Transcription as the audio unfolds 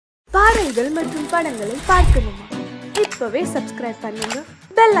பாடல்கள் மற்றும் படங்களை பார்க்கணுமா? இப்பவே சப்ஸ்கிரைப் பண்ணுங்க,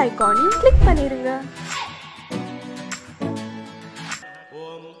 பெல் ஐகானையும் கிளிக் பண்ணிருங்க.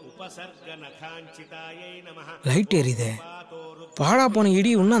 லைட் எரியுதே, பாழா போன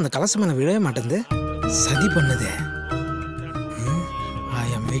இடி இன்னும் அந்த கலசம் மேல விழவே மாட்டேங்குது. சதி பண்ணுதே.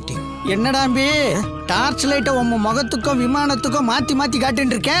 என்னடா டார்ச் லைட்டை உங்க முகத்துக்கும் விமானத்துக்கும் மாத்தி மாத்தி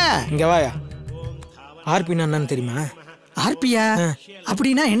காட்டின்னு இருக்க. இங்க வாயா. ஆர்பின்னா என்னன்னு தெரியுமா? ஆர்பியா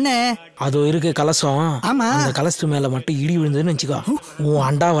அப்படின்னா என்ன? அது இருக்கு கலசம். ஆமா, அந்த கலசத்து மேல மட்டும் இடி விழுந்ததுன்னு வச்சுக்கோ, உன்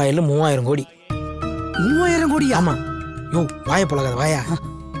அண்டா வாயில 3000 கோடி. 3000 கோடி? ஆமா. யோ வாய போலகாத வாயா.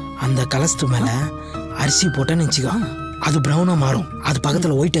 அந்த கலசத்து மேல அரிசி போட்டேன்னு வச்சுக்கோ, அது பிரவுனா மாறும். அது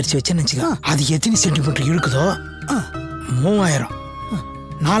பக்கத்துல ஒயிட் அரிசி வச்சேன்னு வச்சுக்கோ, அது எத்தனை சென்டிமீட்டர் இழுக்குதோ 3000,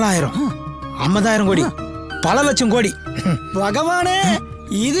 4000, 50,000 கோடி, பல லட்சம் கோடி. பகவானே,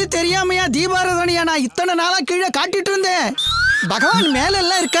 இது தெரியாமையா தீபாராதனையா நான் இத்தனை நாளா கீழே காட்டிட்டு இருந்தேன். பகவான் மேல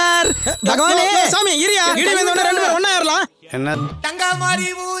எல்லாம் இருக்கார். பகவானே சாமி இரியா, இடி வந்தவன ரெண்டு பேரும் ஒண்ணா ஏறலாம். என்ன தங்கமாரி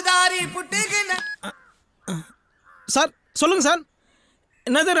ஊதாரி புட்டுக்குன. சார் சொல்லுங்க சார்.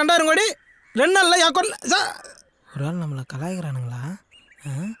 என்னது 2000 கோடி 2 நாள்ல யாக்கோல சார்? ஒரு ஆள் நம்மளை கலாய்க்கிறானுங்களா?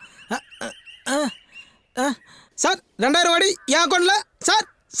 சார் 2000 கோடி என் அக்கௌண்ட்ல சார்.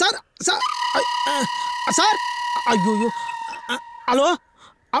 சார் சார் சார் ஐயோ. ஹலோ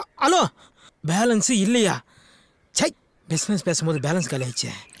ஹலோ, பேலன்ஸ் இல்லையா? சை, பிஸ்னஸ் பேசும்போது பேலன்ஸ் காலி ஆயிடுச்சு.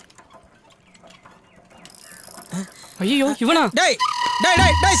 ஐயோ இவனா? டேய் டேய்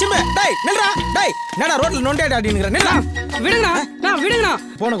டேய் டேய் சிம்பு, டேய் நில்றா. டேய் என்னடா ரோட்ல நொண்டேடா அப்படிங்கற? நில்றா. விடுங்கடா, நான் விடுங்கடா.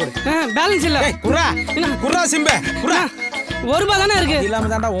 போன கொடு. பேலன்ஸ் இல்ல. டேய் குர்ரா குர்ரா சிம்பு குர்ரா. 1 ரூபாய் தானே இருக்கு.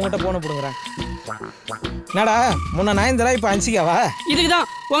 இல்லாம தான்டா உன்கிட்ட போன புடுங்கறேன். என்னடா முன்ன 9 இப்ப 5 இதுக்கு தான்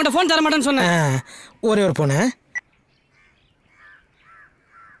உன்கிட்ட ஃபோன் தர மாட்டேன்னு சொன்னேன். ஒரே ஒரு போன.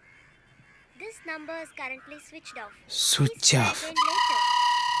 This number is currently switched off. Switch off.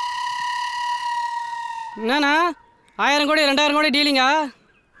 என்னண்ணா 1000 கோடி 2000 கோடி டீலிங்கா?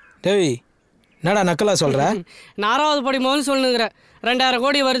 டேய் என்னடா நக்கலா சொல்ற? 4வது படி முதல்ல சொல்லுங்கிற 2000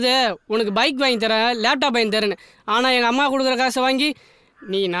 கோடி வருது, உனக்கு பைக் வாங்கி தரேன், லேப்டாப் வாங்கி தரேன்னு. ஆனால் எங்கள் அம்மா கொடுக்குற காசை வாங்கி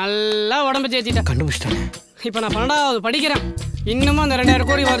நீ நல்லா உடம்பு தேத்திட்ட. கண்டுபிடிச்சிட்டானே. இப்போ நான் 12வது படிக்கிறேன், இன்னமும் அந்த 2000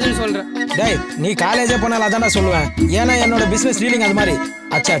 கோடி வருதுன்னு சொல்கிறேன். டேய் நீ காலேஜே போனாலும் அதான்டா சொல்லுவேன். ஏன்னா என்னோட பிஸ்னஸ் டீலிங் அது மாதிரி.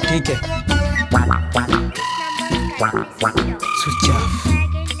 அச்சா டீக்கே. சுவிட்ச் ஆஃப்.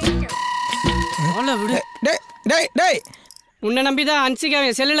 விடு. டேய் டேய் டேய், உன்னை நம்பி தான் அன்சிக்காவை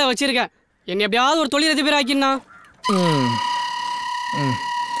செல்லில் வச்சிருக்கேன். என்னை எப்படியாவது ஒரு தொழிலதிபர் ஆக்கினா.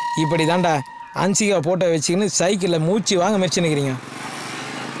 இப்படி தான்டா அன்சிகா போட்டோ வச்சுக்கின்னு சைக்கிளில் மூச்சு வாங்க முயற்சி நிற்கிறீங்க.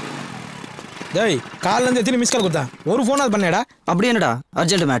 டேய் காலிலேருந்து எத்தனை மிஸ் கால் கொடுத்தா? ஒரு ஃபோன் அது பண்ணேடா. அப்படி என்னடா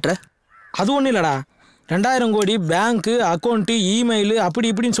அர்ஜென்ட் மேட்ரு? அது ஒன்றும் இல்லைடா, 2000 கோடி பேங்க்கு அக்கௌண்ட்டு இமெயில் அப்படி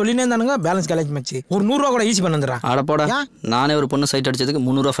இப்படின்னு சொல்லினே இருந்தானுங்க. பேலன்ஸ் காலேஜ் மச்சு ஒரு 100 ரூபா கூட ஈஸி பண்ண வந்துடுறான். அடப்போடா, நானே ஒரு பொண்ணு சைட் அடிச்சதுக்கு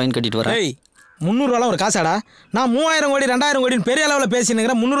 300 ரூபா ஃபைன் கட்டிட்டு வரேன். டேய் 300 ரூபாலாம் ஒரு காசாடா? நான் 3000 கோடி 2000 கோடின்னு பெரிய அளவில்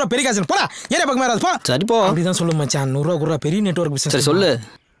பேசினுக்கிறேன். 300 ரூபா பெரிய காசு. போடா ஏரியா பக்கம் மேலே போ. சரி போ. அப்படிதான் சொல்லு மச்சான். 100 ரூபா கூட பெரிய நெட்வொர்க் பிசினஸ். சரி சொல்லு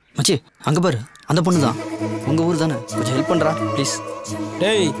மச்சி. அங்கே பாரு, அந்த பொண்ணு தான். உங்கள் ஊர் தானே, கொஞ்சம் ஹெல்ப் பண்ணுறா ப்ளீஸ்.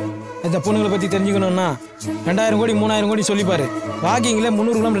 டேய் இந்த பொண்ணுங்களை பற்றி தெரிஞ்சுக்கணும்னா 2000 கோடி 3000 கோடி சொல்லிப்பாரு. வாக்கிங்கில்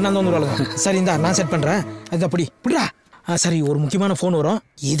 300 கிலோமீட்டர் நான் வந்துடுவாங்க. சரி இந்தா நான் செட் பண்ணுறேன். அது அப்படி இப்படிடா. சரி ஒரு முக்கியமான ஃபோன் வரும்,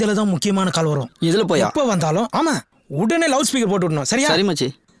 இதில் தான் முக்கியமான கால் வரும். இதில் போய் எப்போ வந்தாலும் ஆமாம் உடனே லவுட் ஸ்பீக்கர் போட்டு விடணும். சரியா? சரி மச்சி.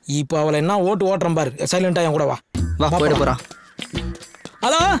 இப்போ அவளை என்ன ஓட்டுறேன் பாரு. சைலண்டாக என் கூட வா. வா போயிட போகிறா.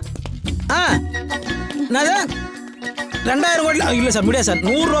 ஹலோ என்னது 2000 கோடி? இல்லை சார் முடியாது சார்.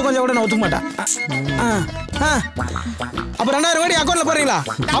 100 ரூபா கொஞ்சம் கூட நான் ஒத்துக்க மாட்டேன். அப்போ 2000 கோடி அக்கௌண்ட்டில் போடுறீங்களா?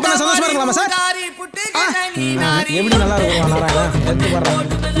 அப்போ நான் சந்தோஷமா இருக்கலாமா சார்? எப்படி நல்லா இருக்கும் எடுத்து போடுறேன்.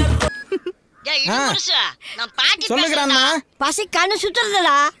 சொல்லுகிறான்னா பசி கண்ணு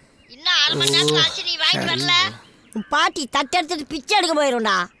சுத்துறதுடா. இன்னும் 1/2 மணி நேரத்துல ஆச்சு, நீ வாங்கிட்டு வரல. பாட்டி தட்டு எடுத்துட்டு பிச்சை எடுக்க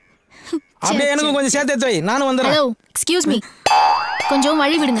போயிரும்டா. அப்படியே எனக்கும் கொஞ்சம் சேர்த்து எடுத்து வை, நானும் வந்துடுறேன். ஹலோ எக்ஸ்கியூஸ் மீ, கொஞ்சம்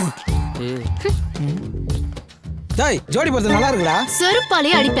வழி விடுங்க. டேய் ஜோடி போறது நல்லா இருக்குடா.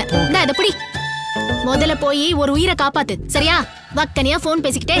 செருப்பாலே அடிப்பேன். நான் இத பிடி. முதல்ல போய் ஒரு உயிரை காப்பாத்து, சரியா? வக்கனியா ஃபோன்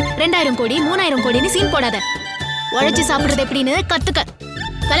பேசிக்கிட்டே 2000 கோடி 3000 கோடின்னு சீன் போடாத. உழைச்சு சாப்பிடுறது எப்படின்னு கத்துக்க.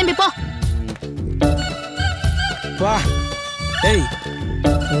 கிளம்பி போ. வா. டேய்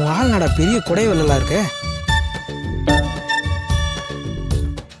உன் ஆள் நடா பெரிய குடைவெல்லாம் இருக்கு.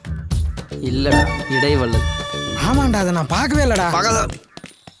 இல்லடா இடைவள்ளல். ஆமாண்டா அதை நான் பார்க்கவே இல்லடா.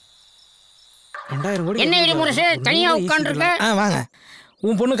 2000 கோடி என்ன இடி முரசு தனியா உட்கார்ந்திருக்க? வாங்க.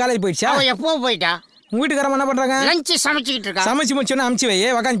 உன் பொண்ணு காலேஜ் போயிடுச்சா? அவ எப்போ போயிட்டா? உங்க வீட்டுக்காரமா என்ன பண்றாங்க? லஞ்ச் சமைச்சிட்டு இருக்கா. சமைச்சு முடிச்சோன்னா அமுச்சு வை,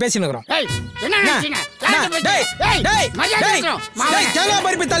 உட்காந்து பேசிட்டு இருக்கோம். ஏய் என்ன நினைச்சீங்க? டேய் டேய் மரியாதை டேய் டேய் கேளா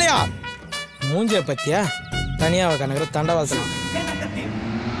பரிப்பு தலையா. மூஞ்சே பத்தியா தனியா உட்காந்துக்கிற தண்டவாசனம்.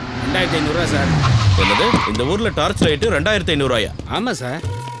 2500 ரூபா சார். என்னது இந்த ஊர்ல டார்ச் லைட் 2500 ரூபாயா? ஆமா சார்.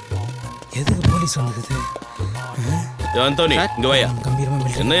 எதுக்கு போலீஸ் வந்துக்குது? அந்தோனி இங்க வாயா.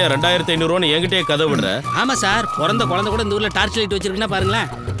 என்னையா 2500 ரூபான்னு என்கிட்டயே கதை விடுற? ஆமா சார், பிறந்த குழந்தை கூட இந்த ஊர்ல டார்ச் லைட் வச்சிருக்குன்னா பாருங்களேன்.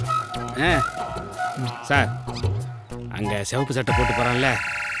 சார் அங்க சிவப்பு சட்டை போட்டு போறான்ல,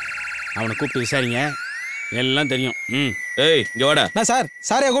 அவனை கூப்பிட்டு விசாரிங்க, எல்லாம் தெரியும். ஏய் இங்க வாடா. நான் சார்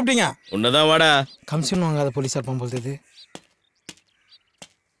சாரையா கூப்பிட்டீங்க? உன்னதான் வாடா. கமிஷன் வாங்காத போலீஸார் போகும்போது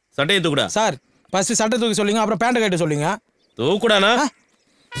சட்டையை தூக்குடா. சார் ஃபர்ஸ்ட் சட்டை தூக்கி சொல்லுங்க, அப்புறம் பேண்ட் கட்ட சொல்லுங்க. தூக்குடானா?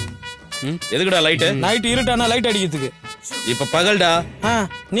 எதுக்குடா லைட்டு? நைட் இருட்டானா லைட் அடிக்கிறதுக்கு. இப்ப பகல்டா.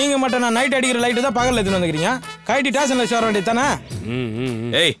 நீங்க மட்டும் நான் நைட் அடிக்கிற லைட்டு தான் பகல்ல எடுத்துட்டு வந்துக்கிறீங்க. கைட்டி ஸ்டேஷன்ல ஷோர் வேண்டியது தானே?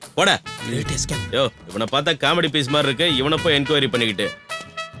 ஏய் போடா. யோ இவனை பார்த்தா காமெடி பீஸ் மாதிரி இருக்கு, இவனை போய் என்கொயரி பண்ணிக்கிட்டு.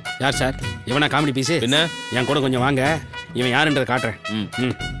 யார் சார் இவனா காமெடி பீஸு? என்ன என் கூட கொஞ்சம் வாங்க, இவன் யாருன்றதை காட்டுறேன்.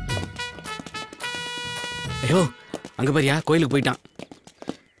 ஐயோ அங்க பாரியா, கோயிலுக்கு போயிட்டான்.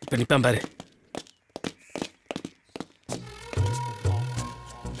 இப்ப நிப்பான் பாரு.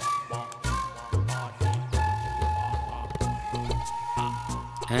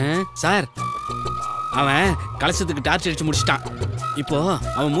 சார் அவன் கலசத்துக்கு டார்ச் அடிச்சு முடிச்சிட்டான். இப்போ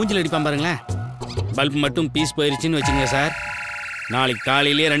அவன் மூஞ்சில் அடிப்பான் பாருங்களேன். பல்ப் மட்டும் பீஸ் போயிருச்சுன்னு வச்சுங்க சார், நாளைக்கு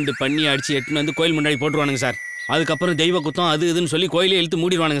காலையிலே 2 பண்ணி அடிச்சு எட்டுன்னு வந்து கோயில் முன்னாடி போட்டுருவானுங்க சார். அதுக்கப்புறம் தெய்வ குத்தம் அது இதுன்னு சொல்லி கோயிலே இழுத்து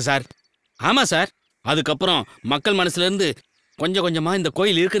மூடிடுவானுங்க சார். ஆமாம் சார், அதுக்கப்புறம் மக்கள் மனசுலேருந்து கொஞ்சம் கொஞ்சமாக இந்த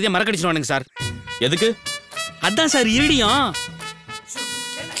கோயில் இருக்கிறதே மறக்கடிச்சிடுவானுங்க சார். எதுக்கு? அதான் சார் இருடியும்.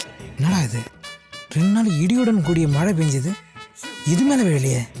 என்னடா இது 2 நாள் இடியுடன் கூடிய மழை பெஞ்சது, இது மேலே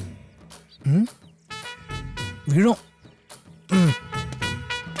விழலையே. விழும்.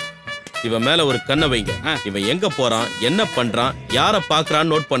 இவன் மேல ஒரு கண்ணை வைங்க. இவன் எங்க போறான், என்ன பண்றான், யார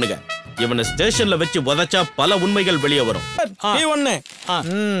பாக்குறான்னு நோட் பண்ணுங்க. இவனை ஸ்டேஷன்ல வச்சு உதைச்சா பல உண்மைகள் வெளியே வரும். நீ ஒண்ணு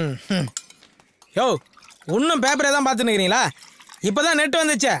யோ இன்னும் பேப்பரே தான் பார்த்துன்னு இருக்கிறீங்களா? இப்பதான் நெட்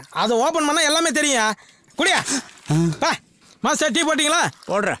வந்துச்சு, அதை ஓபன் பண்ணா எல்லாமே தெரியும். குடியா மாஸ்டர் டீ போட்டீங்களா?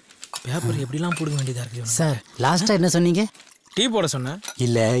 போடுறேன். பேப்பர் எப்படிலாம் போட வேண்டியதா இருக்கு சார். லாஸ்டா என்ன சொன்னீங்க? டீ போட சொன்னேன்.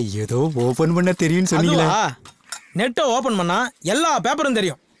 இல்ல ஏதோ ஓபன் பண்ண தெரியும்னு சொன்னீங்களா? நெட்டை ஓபன் பண்ணா எல்லா பேப்பரும்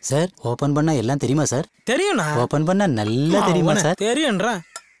தெரியும் சார். ஓபன் பண்ணா எல்லாம் தெரியுமா சார்? தெரியும்ண்ணா. ஓபன் பண்ணா நல்லா தெரியுமா சார்? தெரியும்ன்றா.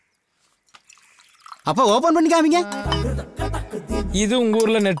 அப்ப ஓபன் பண்ணி காமிங்க. இது உங்க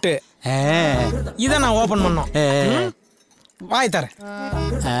ஊர்ல நெட்டு, இத நான் ஓபன் பண்ணோம். வாய் தர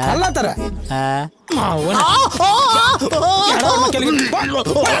நல்லா தர.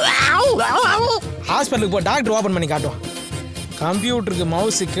 ஹாஸ்பிட்டலுக்கு போ, டாக்டர் ஓபன் பண்ணி காட்டுவான். கம்ப்யூட்டருக்கு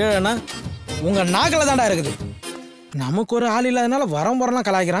மவுஸ் கீழேனா உங்க நாக்கில தாண்டா இருக்குது. நமக்கு ஒரு ஆள் இல்லாதனால வரம்புறலாம்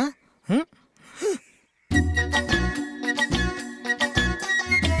கலாய்க்கிறான்.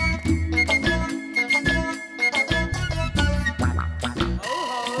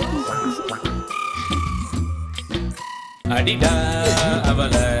 அடிடா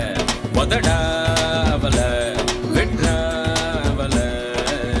அவல உதடா அவல வெட்றா அவல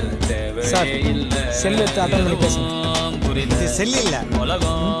தேவையே இல்ல. செல்லு எடுத்து அட்டன் பண்ணி பேசுங்க. இது செல் இல்ல,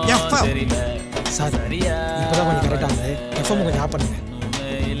 சார் இப்பதான் கொஞ்சம் கரெக்டா இருந்தது. எஃப்எம் கொஞ்சம் ஆஃப் பண்ணுங்க.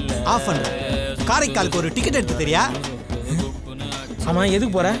 ஆஃப் பண்ணு. காரைக்காலுக்கு ஒரு டிக்கெட் எடுத்து தெரியா? ஆமா,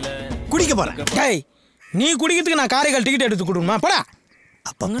 எதுக்கு போற? குடிக்க போறேன். டேய், நீ குடிக்கிறதுக்கு நான் காரைக்கால் டிக்கெட் எடுத்து கொடுக்கணுமா? போடா.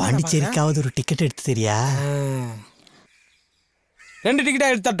 அப்ப பாண்டிச்சேரிக்காவது ஒரு டிக்கெட் எடுத்து தெரியா? 2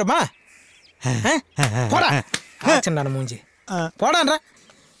 டிக்கெட்டா எடுத்து தட்டுமா? போடா. ஆச்சண்டான மூஞ்சி போடான்ற.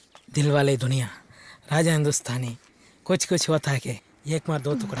 தில்வாலே துனியா ராஜா हिंदुस्तानी कुछ कुछ होता है एक मार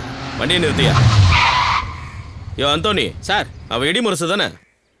दो टुकड़ा. வண்டியை நிறுத்தியா? யோ அந்தோனி. சார் அவன் இடி முரசு தானே?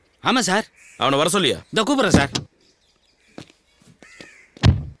 ஆமாம் சார். அவனை வர சொல்லியா? இதோ கூப்பிட்றேன் சார்.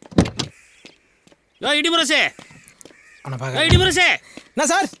 இடிமுரசே, இடிமுரசே. என்ன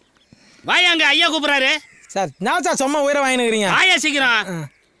சார்? வாயாங்க, ஐயா கூப்பிட்றாரு சார். நான் சார் சும்மா உயிரை வாங்கினுக்கிறீங்க. வாயா சீக்கிரம்.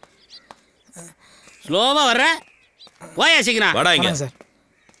 ஸ்லோவா வர்ற, வாயா சீக்கிரம். வாடா இங்க சார்.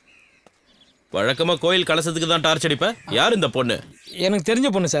 வழக்கமா கோயில் கலசத்துக்கு தான் டார்ச் அடிப்ப. யார் இந்த பொண்ணு? எனக்கு தெரிஞ்ச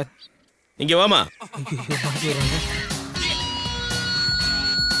பொண்ணு சார். இங்க வாமா.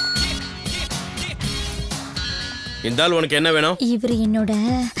 இந்த ஆள் உனக்கு என்ன வேணும்? இவர் என்னோட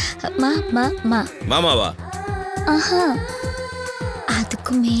மாமாவா? ஆஹா,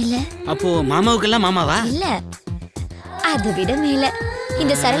 அதுக்கு மேல. அப்போ மாமாவுக்கெல்லாம் மாமாவா? இல்ல, அதை விட மேல.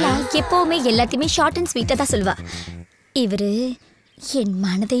 இந்த சரளா எப்பவுமே எல்லாத்தையுமே ஷார்ட் அண்ட் ஸ்வீட்டா தான் சொல்வா. இவரு என்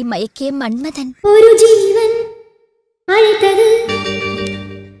மனதை மயக்கிய மன்மதன். ஒரு ஜீவன் அழைத்தது,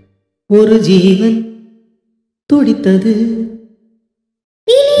 ஒரு ஜீவன் துடித்தது.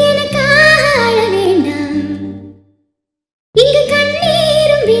 இனி எனக்காக அழ வேண்டாம், இங்கு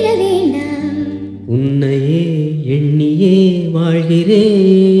கண்ணீரும் விழ வேண்டாம். உன்னையே எண்ணியே வாழ்கிறேன்.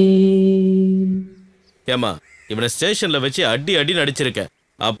 ஏமா, இவனை ஸ்டேஷன்ல வச்சு அடி அடி நடிச்சிருக்க.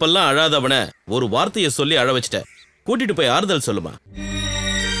 அப்பெல்லாம் அழாதவன ஒரு வார்த்தையை சொல்லி அழ வச்சிட்ட. கூட்டிட்டு போய் ஆறுதல் சொல்லுமா.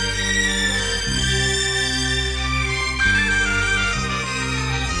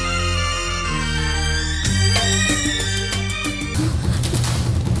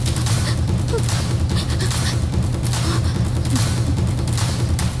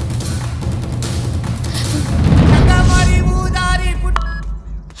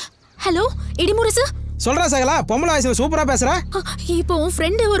 சொல்றா சகலா, பொம்பளை வயசுல சூப்பரா பேசுற. இப்போ உன்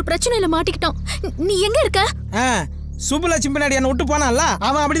ஃப்ரெண்டு ஒரு பிரச்சனையில மாட்டிக்கிட்டான். நீ எங்க இருக்க? சுப்புலட்சுமி பின்னாடி என்ன விட்டு போனான்ல,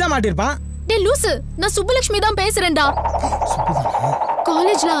 அவன் அப்படிதான் மாட்டிருப்பான். டேய் லூசு, நான் சுப்புலட்சுமி தான் பேசுறேன்டா.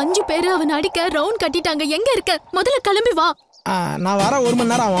 காலேஜ்ல 5 பேரு அவன் அடிக்க ரவுண்ட் கட்டிட்டாங்க. எங்க இருக்க? முதல்ல கிளம்பி வா. நான் வர 1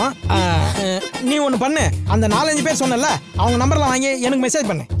 மணி நேரம் ஆகும். நீ ஒன்று பண்ணு, அந்த 4-5 பேர் சொன்னல அவங்க நம்பர்லாம் வாங்கி எனக்கு மெசேஜ்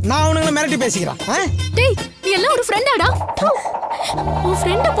பண்ணு. நான் அவனுங்களை மிரட்டி பேசிக்கிறேன். டேய் நீ எல்லாம் ஒரு ஃப்ரெண்டாடா? உன்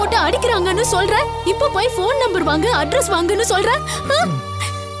ஃப்ரெண்ட போட்டு அடிக்கிறாங்கன்னு சொல்ற, இப்போ போய் ஃபோன் நம்பர் வாங்கு, அட்ரஸ் வாங்குன்னு சொல்ற.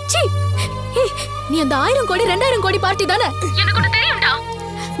 சீ, நீ அந்த 1000 கோடி 2000 கோடி பார்ட்டி தானே? எனக்கு ஒன்னு தெரியும்டா.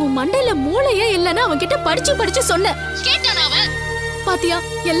 உன் மண்டையில மூளையே இல்லைன்னா அவன் கிட்ட படிச்சு சொன்ன கேட்டானா அவன்? பாத்தியா,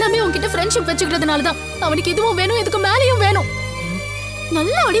 எல்லாமே உன்கிட்ட ஃப்ரெண்ட்ஷிப் வச்சுக்கிறதுனால தான். அவனுக்கு இதுவும் வேணும், இதுக்கு மேலேயும் வேணும்.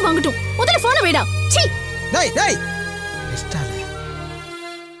 நல்லா அடி வாங்கட்டும். முதல்ல போனை வைடா. சீ. டேய் டேய்.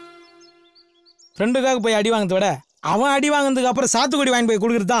 ஃப்ரெண்டுக்காக போய் அடி வாங்குறத விட அவன் அடி வாங்குனதுக்கு அப்புறம் சாத்துக்குடி வாங்கி போய்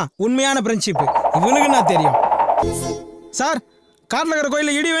கொடுக்கறது தான் உண்மையான ஃப்ரெண்ட்ஷிப். இவனுக்கு நான் தெரியும். சார், காட்டில் இருக்கிற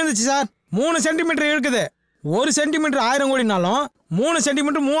கோயிலில் இடி விழுந்துச்சு சார். 3 சென்டிமீட்டர் இருக்குது. 1 சென்டிமீட்டர் 1000 கோடினாலும் 3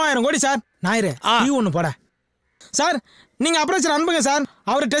 சென்டிமீட்டர் 3000 கோடி சார். ஞாயிறு டீ ஒன்று போட சார். நீங்க அப்ரோச்சர் அனுப்புங்க சார்.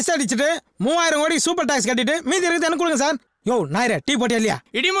 அவர் டெஸ்ட் அடிச்சுட்டு 3000 கோடி சூப்பர் டாக்ஸ் கட்டிட்டு மீதி இருக்குது எனக்கு கொடுங்க சார். யோ ஞாயிறு டீ போட்டியா இல்லையா?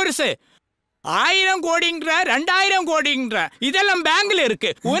 இடிமுரசு 1000 கோடிங்கற 2000 கோடிங்கற இதெல்லாம் பேங்க்ல இருக்கு.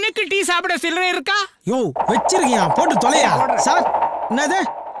 உனக்கு டீ சாப்பிட சில்லறை இருக்கா? யோ வச்சிருக்கியா, போட்டு தொலையா சார். என்னது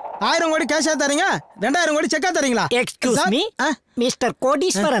 1000 கோடி கேஷா தரீங்க, 2000 கோடி செக்கா தரீங்களா? எக்ஸ்கியூஸ் மீ மிஸ்டர்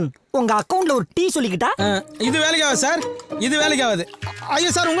கோடீஸ்வரன், உங்க அக்கவுண்ட்ல ஒரு டீ சொல்லிக்கிட்டா? இது வேலைக்கு ஆகுது சார், இது வேலைக்கு ஆகுது.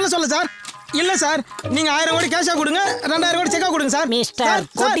 ஐயோ சார், உங்களை சொல்ல சார். இல்ல சார், நீங்க 1000 கோடி கேஷா கொடுங்க, 2000 கோடி செக்கா கொடுங்க சார். மிஸ்டர்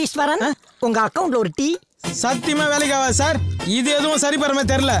கோடீஸ்வரன், உங்க அக்கவுண்ட்ல ஒரு டீ. சத்தியமா வேலைக்கு ஆகாது சார். இது எதுவும் சரி பரமே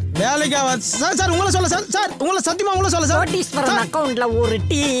தெரியல. வேலைக்கு ஆகாது சார். சார் உங்களை சொல்ல சார். சார் உங்களை சத்தியமா உங்களை சொல்ல சார். கோடீஸ்வரன் அக்கவுண்ட்ல ஒரு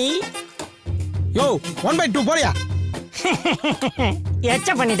டீ. யோ 1/2 போறியா? எச்ச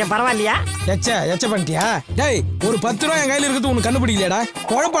பண்ணிட்ட பரவாயில்லையா? எச்ச பண்ணிட்டியா? டேய் ஒரு 10 ரூபாய் என் கையில இருக்குது உனக்கு கண்டுபிடிக்கலையாடா?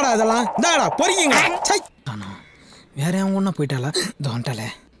 குழப்படா இதெல்லாம். இந்தாடா பொறிக்கிங்க. வேற அவங்க ஒண்ணா போயிட்டாளா? தோண்டாலே.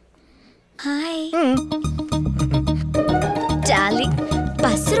 ஹாய் டார்லிங்,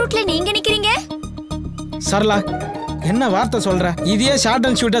 பஸ் ரூட்ல நீங்க நிக்கிறீங்க? சரலா, என்ன வார்த்தை சொல்ற? இதே ஷார்ட்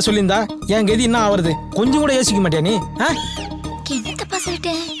அண்ட் ஸ்வீட்டா சொல்லியிருந்தா என் கதி என்ன ஆவறது? கொஞ்சம் கூட யோசிக்க மாட்டியா நீ? என்ன தப்பா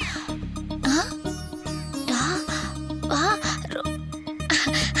சொல்லிட்டேன்?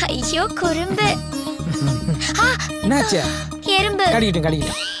 ஐயோ குறும்பு. என்னாச்சு? எறும்பு. கடிக்கிட்டேன்.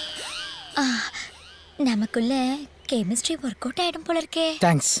 நமக்குள்ள கெமிஸ்ட்ரி ஒர்க் அவுட் ஆயிடும் போல இருக்கே.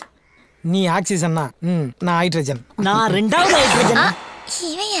 தேங்க்ஸ். நீ ஆக்சிஜன்னா, நான் ஹைட்ரஜன். நான் 2வது ஹைட்ரஜன்.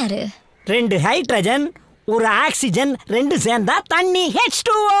 இவன் யாரு? 2 ஹைட்ரஜன், 1 ஆக்சிஜன், 2 சேர்ந்தா தண்ணி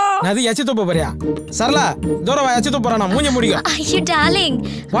H2O. அது எச்சு தூப்ப போறியா? சரலா, தூரம் வா, எச்சு தூப்ப போறா, நான் மூஞ்ச முடியும். ஐயோ டார்லிங்,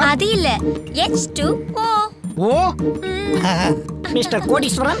 அது இல்ல H2O. ஓ மிஸ்டர்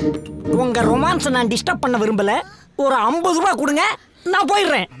கோடீஸ்வரன், உங்க ரொமான்ஸ் நான் டிஸ்டர்ப் பண்ண விரும்பல. ஒரு 50 ரூபாய் கொடுங்க, நான்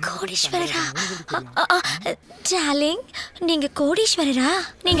போயிடுறேன். கோடீஸ்வரரா? டார்லிங், நீங்க கோடீஸ்வரரா?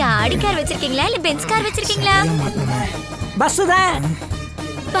 நீங்க ஆடி கார் வச்சிருக்கீங்களா இல்ல பென்ஸ் கார் வச்சிருக்கீங்களா? பஸ் தான்.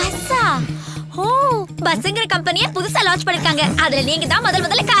 பஸ்ஸா? ஓ, பஸ்ங்கற கம்பெனியை புதுசா லான்ச் பண்ணிருக்காங்க. அதுல நீங்க தான்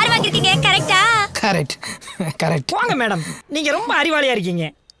முதல்ல கார் வாங்கிருக்கீங்க. கரெக்ட்டா? கரெக்ட். வாங்க மேடம், நீங்க ரொம்ப அறிவாளியா இருக்கீங்க.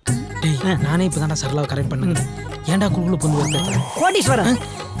 டேய், நானே இப்பதான்டா சரளாவை கரெக்ட் பண்ணேன். ஏன்டா குழுக்குள்ள பொந்து வரல? கோடீஸ்வரன்,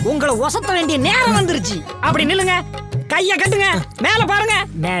 உங்களை ஒசத்த வேண்டிய நேரம் வந்துருச்சு. அப்படி நில்லுங்க, கைய கட்டுங்க, மேல பாருங்க.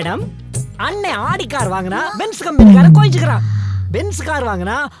 மேடம், அண்ணே ஆடி கார் வாங்கினா பென்ஸ் கம்பெனிக்காரன் கோயிச்சுக்கிறான். பென்ஸ் கார்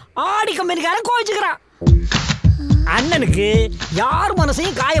வாங்கினா ஆடி கம்பெனிக்காரன் கோயிச்சுக்கிறான். அண்ணனுக்கு யார்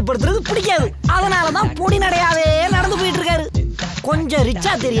மனசையும் காயப்படுத்துறது பிடிக்காது. அதனாலதான் பொடி நடையாவே நடந்து போயிட்டு இருக்காரு. கொஞ்சம்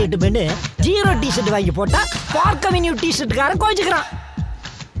ரிச்சா தெரியட்டு பெண்ணு 0 டிஷர்ட் வாங்கி போட்டா park avenue டிஷர்ட்டுக்காரன் கோயிச்சுக்கிறான்.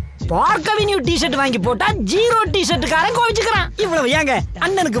 Park avenue T shirt வாங்கி போட்டா 0 டிஷர்ட்டுக்காரன் கோவிச்சுக்கிறான். இவ்வளவு ஏங்க,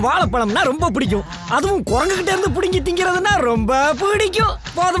 அண்ணனுக்கு வாழைப்பழம்னா ரொம்ப பிடிக்கும். அதுவும் குரங்குகிட்ட இருந்து பிடிங்கி திங்கிறதுனா ரொம்ப பிடிக்கும்.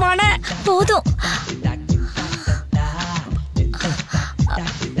 போதுமான போதும்.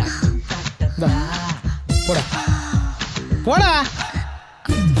 போடா போடா.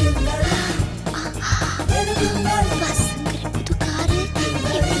 புது காரு,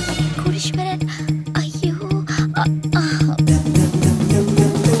 கோடீஸ்வரன். ஐயோ,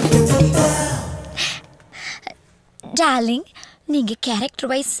 டார்லிங், நீங்க கேரக்டர்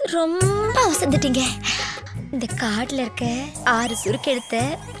வைஸ் ரொம்ப வசந்துட்டீங்க. இந்த கார்டுல இருக்க 6 சுருக்கெழுத்த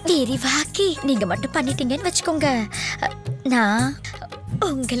விரிவாக்கி நீங்க மட்டும் பண்ணிட்டீங்கன்னு வச்சுக்கோங்க. நான்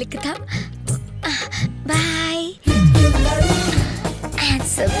உங்களுக்கு தான். பாய்.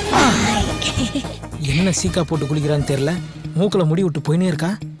 என்ன சீக்கா போட்டு குளிக்கிறான்னு தெரியல. மூக்குல முடி விட்டு போயினே இருக்கா.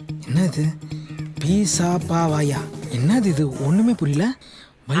 என்னது பீசா பாவாயா? என்னது இது? ஒண்ணுமே புரியல.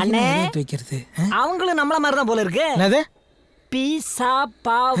 வைக்கிறது அவங்களும் நம்மள மாதிரி தான் போல இருக்கு. என்னது பீசா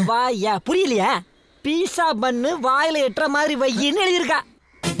பாவாயா? புரியலையா? பீஸா பண்ணு வாயில எட்டுற மாதிரி வையின்னு எழுதியிருக்கா.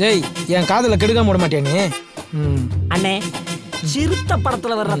 டேய் என் காதுல கெடுக்காம விட மாட்டியா நீ? அண்ணே சிறுத்த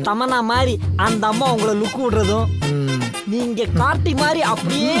படத்துல வர்ற தமனா மாதிரி அந்த அம்மா உங்களை லுக்கு விடுறதும் நீங்க காட்டி மாதிரி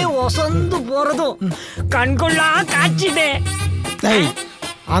அப்படியே ஒசந்து போறதும் கண்கொள்ளா காட்சிதே. டேய்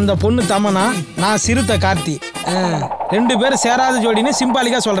அந்த பொண்ணு தமனா, நான் சிறுத்தை கார்த்தி, 2 பேரும் சேராத ஜோடின்னு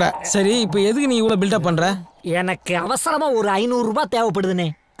சிம்பாலிக்கா சொல்ற. சரி இப்போ எதுக்கு நீ இவ்வளவு பில்டப் பண்ற? எனக்கு அவசரமா ஒரு 500 ரூபாய் தேவைப்படுதுனே.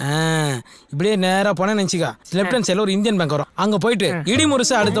 இப்படியே நேரா போன நினைச்சுக்கா, லெஃப்ட் ஹேண்ட் சைடுல ஒரு இந்தியன் பேங்க் வரும், அங்க போயிட்டு இடி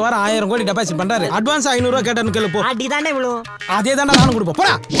முருசு அடுத்த வாரம் 1000 கோடி டெபாசிட் பண்றாரு, அட்வான்ஸ் 500 ரூபாய் கேட்டான்னு கேளு போ. அடிதானே இவ்வளோ. அதே தானே நானும் கொடுப்போம்.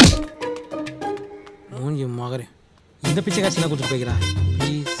 போடா மூஞ்சி மகரே, இந்த பிச்சை காசு என்ன கொடுத்து போய்க்கிறா?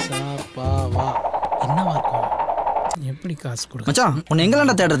 பீஸா பாவா என்னவா இருக்கும்? எப்படி காசு கொடுக்க? மச்சான் உன்னை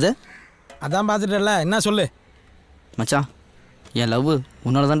எங்கெல்லாம்டா தேடுறது? அதான் பார்த்துட்டல, என்ன சொல்லு மச்சான். என் லவ்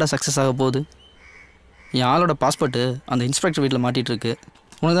உன்னால தான்டா சக்ஸஸ் ஆக போகுது. என் ஆளோட பாஸ்போர்ட்டு அந்த இன்ஸ்பெக்டர் வீட்டில் மாட்டிகிட்டு இருக்கு.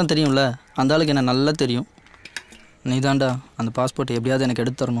 உனக்கு தான் தெரியும்ல, அந்த ஆளுக்கு என்ன நல்லா தெரியும். நீ தான்டா அந்த பாஸ்போர்ட் எப்படியாவது எனக்கு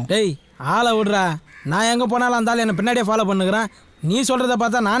எடுத்து தரணும். டேய் ஆளை விட்றா, நான் எங்கே போனாலும் அந்த ஆள் என்னை பின்னாடியே ஃபாலோ பண்ணுகிறேன். நீ சொல்கிறத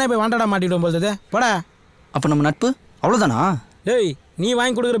பார்த்தா நானே போய் வாண்டடா மாட்டிவிடும் போகுது. போடா. அப்போ நம்ம நட்பு அவ்வளோதானா? டேய் நீ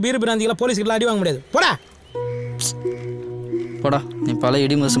வாங்கி கொடுக்குற பீர் பிராந்திகளை போலீஸ்கிட்ட அடி வாங்க முடியாது. போடா போடா. நீ பல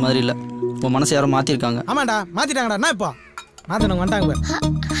இடி முரசு மாதிரி இல்லை, உன் மனசை யாரும் மாற்றிருக்காங்க. ஆமாண்டா மாற்றிட்டாங்கடா. என்ன இப்போ மாற்றினவங்க வந்துட்டாங்க.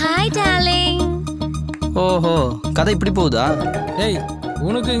 Hi darling. ஓஹோ கதை இப்படி போகுதா? டேய்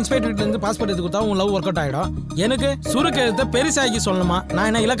உனக்கு இன்ஸ்பெக்டர் வீட்டிலேருந்து பாஸ்போர்ட் எடுத்து கொடுத்தா உன் லவ் ஒர்க் அவுட் ஆகிடும். எனக்கு சுருக்கு எழுத்த பெருசாக்கி சொல்லணுமா? நான்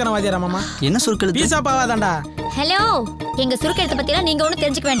என்ன இலக்கணவாதியாராமாமா? என்ன சுருக்கு எழுத்து? பீஸா பாவாதான்டா. ஹலோ, எங்க சுருக்கு எழுத்த பத்திலாம் நீங்க ஒன்றும்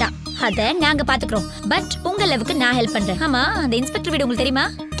தெரிஞ்சுக்க வேண்டாம், அதை நாங்க பாத்துக்கிறோம். பட் உங்க லவ்வுக்கு நான் ஹெல்ப் பண்றேன். ஆமா, அந்த இன்ஸ்பெக்டர் வீடு உங்களுக்கு தெரியுமா?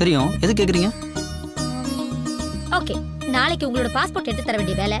 தெரியும். எது கேக்குறீங்க? ஓகே, நாளைக்கு உங்களோட பாஸ்போர்ட் எடுத்து தர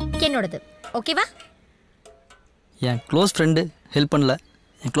வேண்டிய வேலை என்னோடது. ஓகேவா? என் க்ளோஸ் ஃப்ரெண்டு ஹெல்ப் பண்ணல,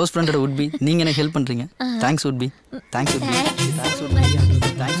 என் க்ளோஸ் ஃப்ரெண்டோட உட்பி நீங்கள் எனக்கு ஹெல்ப் பண்ணுறீங்க. Thanks உட்பி. Thanks உட்பி. Thanks உட்பி.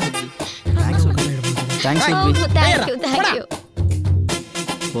 Thanks உட்பி. Thanks உட்பி. Thanks உட்பி. Thank you thank you.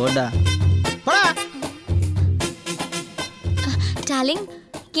 போடா. டார்லிங்,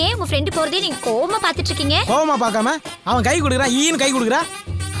 ஏன் உங்க ஃப்ரெண்ட் போறதே நீங்க கோவமா பார்த்துட்டு இருக்கீங்க? கோவமா பார்க்காம அவன் கை கொடுக்குறான், ஈன்னு கை கொடுக்குறா.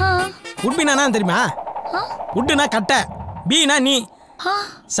 உட்பினா தெரியுமா? உட்டுனா கட்டை, பீனா நீ.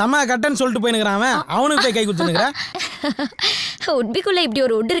 சம கட்டன்னு சொல்லிட்டு போயினுக்கிறான் அவன், அவனுக்கு போய் கை கொடுத்துனுக்குற. உட்பிக்குள்ள இப்படி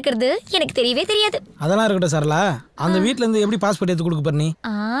ஒரு உட் இருக்கிறது எனக்கு தெரியவே தெரியாது. அதெல்லாம் இருக்கட்டும் சரளா, அந்த வீட்ல இருந்து எப்படி பாஸ்போர்ட் எடுத்து கொடுக்க போற நீ?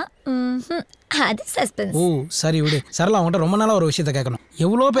 அது சஸ்பென்ஸ். ஓ சரி விடு. சரளா அவன்கிட்ட ரொம்ப நாளா ஒரு விஷயத்தை கேட்கணும்.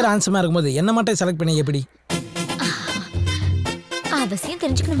 எவ்வளோ பேர் ஆன்சமா இருக்கும்போது என்ன மட்டும் செலக்ட் பண்ணி எப்படி? அவசியம்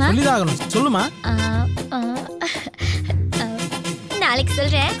தெரிஞ்சுக்கணுமா? சொல்லிதாகணும். சொல்லுமா. நாளைக்கு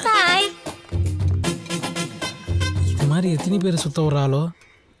சொல்றேன். பாய். இது மாதிரி எத்தனை பேர் சுத்த வர்றாலோ?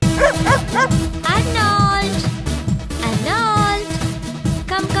 Arnold, Arnold,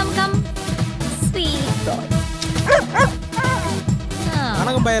 come, come, come, sweet boy.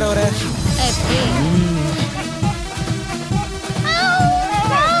 வணக்கம் பையரவரே.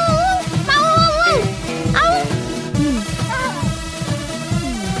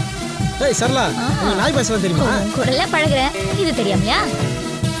 ஏய் சரளா, உனக்கு நாய் பேசலாம் தெரியுமா? கூடல பழகுறேன், இது தெரியாமையா?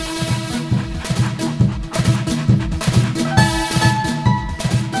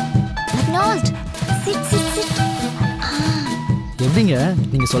 Arnold, sit, sit, sit. எப்படிங்க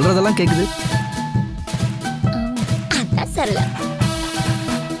நீங்க சொல்றதெல்லாம் கேக்குது? அதான் சரளா.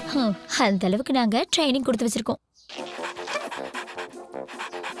 அந்த அளவுக்கு நாங்க ட்ரைனிங் கொடுத்து வச்சிருக்கோம்.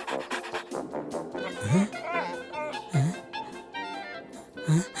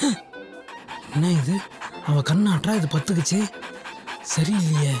 என்ன இது? அவ கண்ணாட்டா இது பத்துக்குச்சு.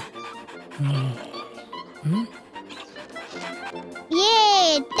 சரியில்லையே.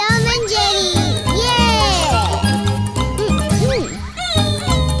 Tom and Jerry.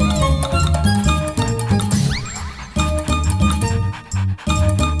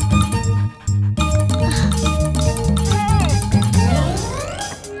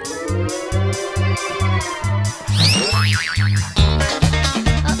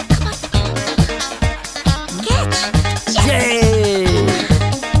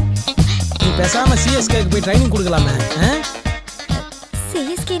 பேசாம சிஎஸ்கேக்கு போய் ட்ரைனிங் கொடுக்கலாமே.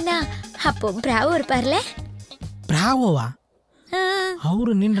 சிஎஸ்கேனா அப்போ பிராவோ இருப்பார்ல? பிராவோவா?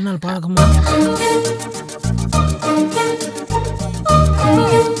 அவரு நீண்ட நாள் பழக்கமா?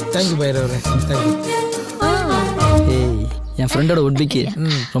 தேங்க்யூ பைரவரே. தேங்க்யூ. ஏய் என் ஃப்ரெண்டோட உட்பிக்கு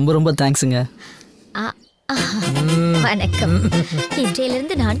ரொம்ப ரொம்ப தேங்க்ஸுங்க. வணக்கம்.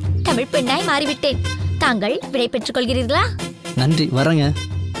 இன்றையிலிருந்து நான் தமிழ் பெண்ணாய் மாறிவிட்டேன். தாங்கள் விடை பெற்றுக் கொள்கிறீர்களா? நன்றி, வரேங்க.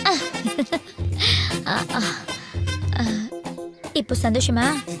 இப்போ சந்தோஷமா?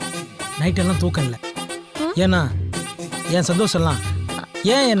 நைட் எல்லாம் தூக்கம் இல்லை. ஏன்னா என் சந்தோஷம்லாம்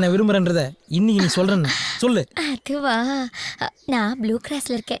ஏன் என்ன விரும்புறன்றத இன்னைக்கு நீ சொல்றேன்னு சொல்லு. அதுவா, நான் ப்ளூ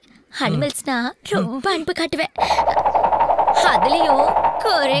கிராஸ்ல இருக்கேன். அனிமல்ஸ்னா ரொம்ப அன்பு காட்டுவேன். அதுலயும்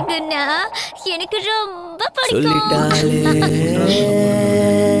குரங்குன்னா எனக்கு ரொம்ப பிடிக்கும்.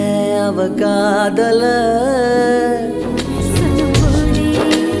 அவ காதல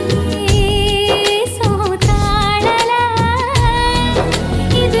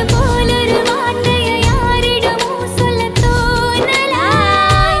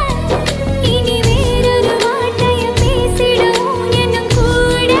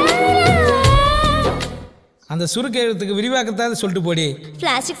அந்த சுருக்கு எழுத்துக்கு விரிவாக்கத்தாவது சொல்லிட்டு போடி.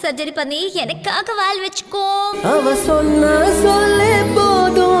 பிளாஸ்டிக் சர்ஜரி பண்ணி எனக்காக வால் வச்சுக்கோ. அவ சொன்ன சொல்லே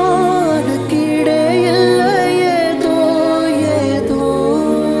போதும் அதுக்கிடே இல்லை ஏதோ ஏதோ.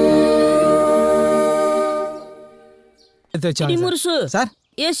 முருசு சார்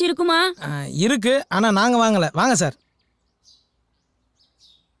ஏசி இருக்குமா? இருக்கு, ஆனா நாங்க வாங்கல. வாங்க சார்.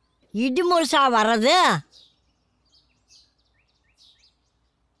 இடி முருசா வர்றது?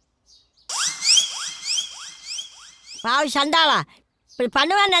 பாவி சண்டாளா, இப்படி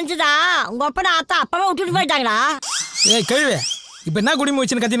பண்ணுவேன்னு நினச்சிதா உங்கள் அப்பா அத்தா அப்பவே விட்டுட்டு போயிட்டாங்களா? ஏய் கேள்வி, இப்போ என்ன குடிமை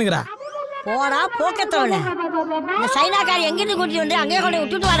வச்சுன்னு கத்தினுக்குறா? போடா போக்கத்தவன, இந்த சைனாக்காரி எங்கிருந்து கூட்டிட்டு வந்து அங்கேயே கொண்டு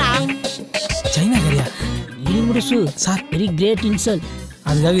விட்டுட்டு வாடா. சைனாக்காரியா? முருசு சார் வெரி கிரேட் இன்சல்ட்.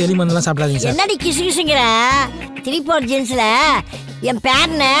 அதுக்காக எலி மண்ணெல்லாம் சாப்பிடாதீங்க சார். என்னடி கிசு கிசுங்கிற? திருப்பூர் ஜீன்ஸ்ல என்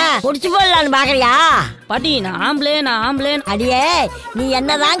பேரனை முடிச்சு போடலான்னு பாக்குறியா? பாட்டி நான் ஆம்பளே. அடியே நீ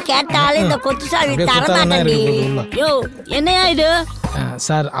என்னதான் கேட்டாலும் இந்த கொத்து சாவி தர மாட்டேன்டி. யோ என்னையா இது?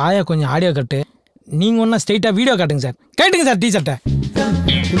 சார் ஆயா கொஞ்சம் ஆடியோ கட்டு, நீங்க ஒன்னா ஸ்ட்ரைட்டா வீடியோ காட்டுங்க சார். கேட்டுங்க சார் டீ-ஷர்ட்டை.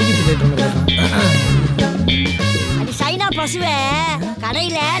 அது சைனா பசுவே,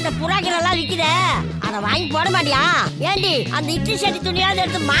 கடையில இந்த புறாக்கள் விற்கிற, அதை வாங்கி போட மாட்டியா? ஏண்டி அந்த இட்லி சட்டி துணியாவது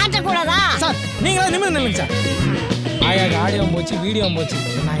எடுத்து மாட்டக்கூடாதா? சார் நீங்களா நிமிர்ந்து நில்லுங்க சார். ஆயாக்கு ஆடியோ போச்சு, வீடியோ போச்சு,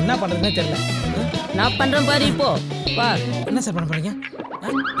 நான் என்ன பண்றதுன்னே தெரியல. நான் பண்றேன் பாரு. இப்போ வா. என்ன சார் பண்ண போறீங்க?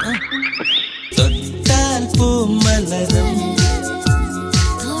 தொட்டால் பூ மலரும்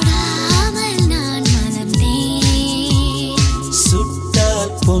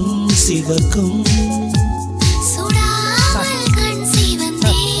சுட்டால் பொன் சிவக்கும்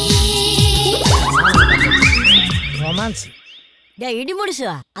ரொமான்ஸ். இடி முடிச்சு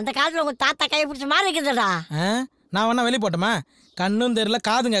அந்த காலத்துல உங்க தாத்தா கையை பிடிச்ச மாதிரி இருக்குதுடா. நான் வேணா வெளியே போட்டோமா? கண்ணும் தெரியல,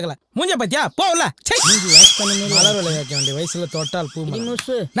 காதும் கேட்கல. மூஞ்ச பத்தியா போகல. மலர் விலை வைக்க வேண்டிய வயசுல தொட்டால் பூ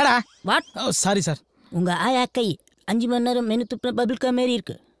என்னடா? வாட்? Sorry sir. உங்க ஆயா கை 5 மணி நேரம் மெனு துப்புன பபிள் கா மாரி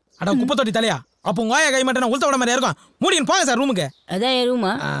இருக்கு. அட குப்பை தொட்டி தலையா? அப்போ உங்க ஆயா கை மட்டும் உளுத்த விட மாதிரி இருக்கும். மூடின்னு போங்க சார் ரூமுக்கு. அதான் என்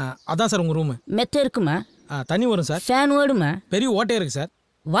ரூமா? அதான் சார் உங்க ரூமு. மெத்த இருக்குமா? தண்ணி வரும் சார். ஃபேன் ஓடுமா? பெரிய ஓட்டே இருக்கு சார்.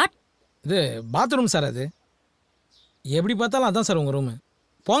 வாட்? இது பாத்ரூம் சார். அது எப்படி பார்த்தாலும் அதான் சார் உங்க ரூமு.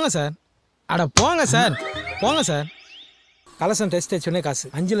 போங்க சார். அட போங்க சார், போங்க சார். கலசம் டெஸ்ட் வச்சோடனே காசு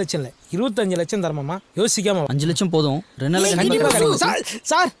 5 லட்சம் இல்லை 25 லட்சம் தரமாமா. யோசிக்காம 5 லட்சம் போதும். 2 சார்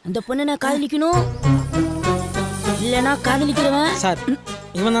சார் அந்த பொண்ணை நான் காதலிக்கணும் இல்லைனா காதலிக்கிறவன் சார்.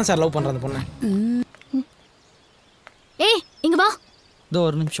 இவன் தான் சார் லவ் பண்ற அந்த பொண்ணை. ஏய் இங்க வா. இதோ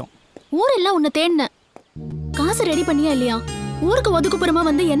ஒரு நிமிஷம். ஊரெல்லாம் உன்னை தேடின. காசு ரெடி பண்ணியா இல்லையா? ஊருக்கு ஒதுக்குப்புறமா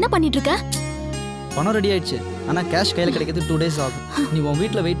வந்து என்ன பண்ணிட்டு இருக்க? பணம் ரெடி ஆயிடுச்சு, ஆனால் கேஷ் கையில் கிடைக்கிறது 2 days ஆகும். நீ உன்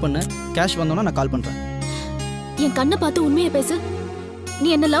வீட்டில் வெயிட் பண்ணு, கேஷ் வந்தோன்னா நான் கால் பண்ணுறேன். என் கண்ணை பார்த்து உண்மையை பேசு. நீ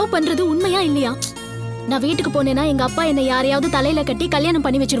என்ன லவ் பண்றது உண்மையா இல்லையா? நான் வீட்டுக்கு போனேன்னா எங்க அப்பா என்னை யாரையாவது தலையில கட்டி கல்யாணம்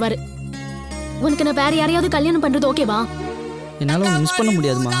பண்ணி வச்சிருவாரு. உனக்கு நான் வேற யாரையாவது கல்யாணம் பண்றது ஓகேவா? என்னால் உன்னை மிஸ் பண்ண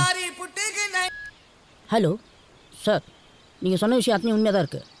முடியாதுமா. ஹலோ சார், நீங்கள் சொன்ன விஷயம் அத்தனை உண்மையாக தான்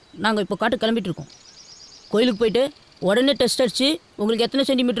இருக்குது. நாங்கள் இப்போ காட்டு கிளம்பிட்டு இருக்கோம். கோயிலுக்கு போயிட்டு உடனே டெஸ்ட் அடிச்சு உங்களுக்கு எத்தனை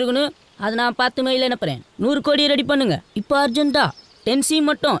சென்டிமீட்டர் இருக்குன்னு அதை நான் 10 மைல் அனுப்புகிறேன். 100 கோடி ரெடி பண்ணுங்க இப்போ அர்ஜென்ட்டா. 10C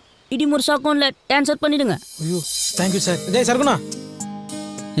மட்டும் இடி முருசா அக்கௌண்ட்டில் ட்ரான்ஸ்ஃபர் பண்ணிடுங்க. ஐயோ தேங்க்யூ சார். இதே சர்க்குணா.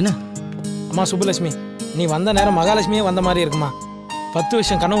 என்ன அம்மா சுப்புலட்சுமி, நீ வந்த நேரம் மகாலட்சுமியே வந்த மாதிரி இருக்குமா. 10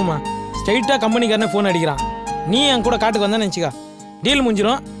 வருஷம் கனவுமா. ஸ்ட்ரைட்டாக கம்பெனிக்காரனே ஃபோன் அடிக்கிறான். நீ என் கூட காட்டுக்கு வந்தேன்னு நினச்சிக்கா, டீல்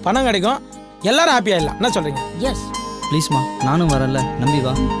முடிஞ்சிடும், பணம் கிடைக்கும், எல்லாரும் ஹாப்பியாக இல்லை. என்ன சொல்கிறீங்க? எஸ் ப்ளீஸ்மா, நானும் வரல, நம்பி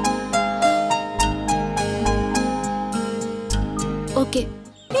வா. ஓகே.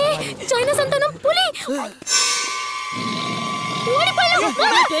 சைனா சந்தானம் புலி ஓடி போலாம்.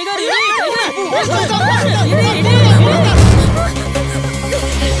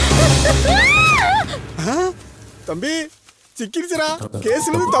 தம்பி சிக்கிருச்சுடா,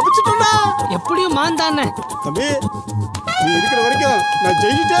 கேஸ்ல இருந்து தப்பிச்சிட்டோம்டா. எப்படியும் மாந்தானே தம்பி, நீ இருக்கிற வரைக்கும் நான்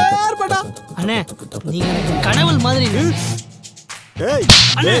ஜெயிச்சிட்டே இருப்பேன்டா. அண்ணே நீங்க எனக்கு கடவுள் மாதிரி. ஏய்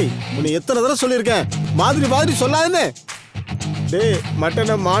டேய், உன்னை எத்தனை தடவை சொல்லியிருக்கேன் மாதிரி மாதிரி சொல்லாதுன்னு. டேய்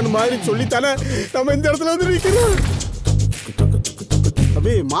மட்டனை மான் மாதிரி சொல்லித்தானே நம்ம இந்த இடத்துல வந்து நிற்கிறோம்.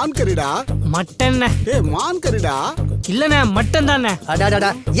 அபி மான் கறிடா. மட்டன். ஏய் மான் கறிடா. இல்லண்ணே மட்டன் தானே. அடாடாடா,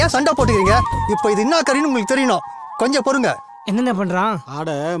 ஏன் சண்டை போட்டுக்கிறீங்க? இப்போ இது என்ன கறின்னு உங்களுக்கு தெரியணும். கொஞ்சம் பொறுங்க. என்னென்ன பண்றான்? ஆட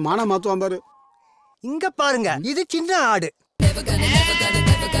மானா மாத்துவான் பாரு. இங்க பாருங்க, இது சின்ன ஆடு.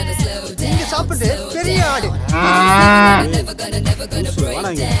 இங்க சாப்பிட்டு பெரிய ஆடு.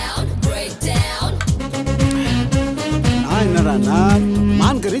 நான் என்னடான்னா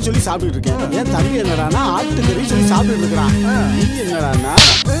மான் கறி சொல்லி சாப்பிட்டு இருக்கேன். என் தம்பி என்னடான்னா ஆட்டு கறி சொல்லி சாப்பிட்டு இருக்கிறான். நீ என்னடான்னா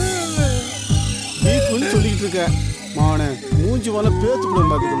பீஃப்னு சொல்லிட்டு இருக்க. மாவன மூஞ்சி போல பேத்து கூட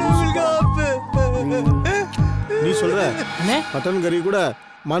நீ சொல்ற மட்டன் கறி கூட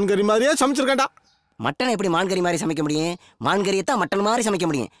மான் கறி மாதிரியே சமைச்சிருக்கேன்டா. மட்டன் எப்படி மான் கறி மாதிரி சமைக்க முடியும்? மான் கறியை தான் மட்டன் மாதிரி சமைக்க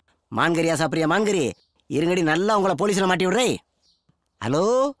முடியும். மான் கறியா சாப்பிட்றியா? மான் கறி இருங்கடி, நல்லா உங்களை போலீஸ்ல மாட்டி விடுறே. ஹலோ,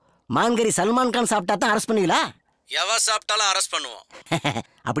 மான் கறி சல்மான் கான் சாப்பிட்டா தான் அரெஸ்ட் பண்ணுவீங்களா? எவ சாப்பிட்டாலும் அரெஸ்ட் பண்ணுவோம்.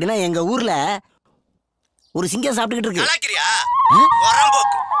 அப்படின்னா எங்க ஊர்ல ஒரு சிங்கம் சாப்பிட்டுக்கிட்டு இருக்கு.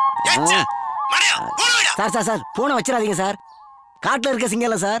 சார் சார் சார் போனை வச்சிடாதீங்க சார். காட்டுல இருக்க சிங்கம்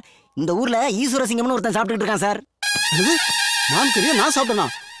இல்ல சார், இந்த ஊர்ல ஈஸ்வர சிங்கம்னு ஒருத்தன் சாப்பிட்டுக்கிட்டு இருக்கான் சார். மான் கறியா நான் சாப்பிட்டேனா?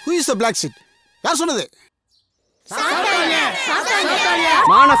 Who is the black sheep? யார் சொன்னது?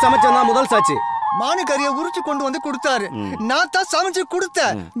 மான சமைச்சா முதல் சாட்சி. மானு கறியை உரிச்சு கொண்டு வந்து கொடுத்தாரு. நான் தான் சமைச்சு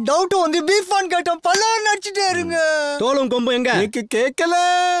கொடுத்தேன். டவுட் வந்து பீஃபான் கேட்டோம். பல்லார் நடிச்சிட்டே இருங்க. தோலும் கொம்பு எங்க? கேட்கல.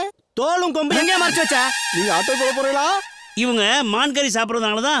 தோலும் கொம்பு எங்க மறைச்சு வச்ச? நீங்க ஆட்டோ போட போறீங்களா? இவங்க மான் கறி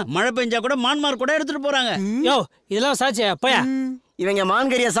சாப்பிடுறதுனால தான் மழை பெஞ்சா கூட மான்மார் கூட எடுத்துட்டு போறாங்க. யோ, இதெல்லாம் சாட்சியா? போயா. இவங்க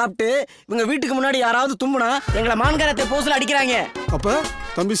மான்கறியை சாப்பிட்டு இவங்க வீட்டுக்கு முன்னாடி யாராவது தும்புனா எங்களை மான்கரத்தை போஸ்ல அடிக்கிறாங்க. அப்ப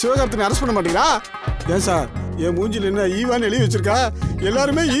தம்பி சிவகார்த்தினை அரெஸ்ட் பண்ண மாட்டீங்களா? ஏன் சார், என் மூஞ்சில என்ன ஈவான்னு எழுதி வச்சிருக்கா?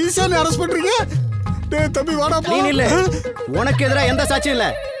 எல்லாருமே ஈஸியா அரெஸ்ட் பண்றீங்க. டேய் தம்பி வாடா போ. நீ இல்ல, உனக்கு எதிரா எந்த சாட்சியும் இல்ல,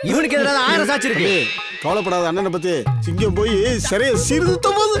 இவனுக்கு எதிரா 1000 சாட்சி இருக்கு. கவலைப்படாத அண்ணனை பத்தி. சிங்கம் போய் சரியா சீர்திருத்த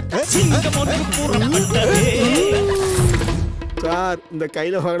போது. சார், இந்த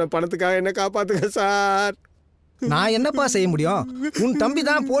கையில வாங்கின பணத்துக்காக என்ன காப்பாத்துங்க சார். நான் என்னப்பா செய்ய முடியும்? உன் தம்பி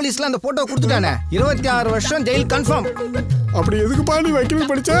தான் போலீஸ்ல அந்த போட்டோ கொடுத்துட்டானே. 26 வருஷம் ஜெயில் கன்ஃபார்ம். அப்படி எதுக்குப்பா நீ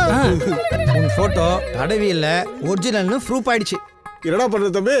வக்கீல் படிச்ச? உன் போட்டோ அடவியில ஒரிஜினல்னு ப்ரூஃப் ஆயிடுச்சு. என்னடா பண்ற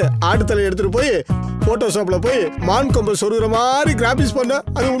தம்பி? ஆட்டு தலையை எடுத்துட்டு போய் போட்டோஷாப்ல போய் மான் கொம்பை சொருகிற மாதிரி கிராபிக்ஸ் பண்ண,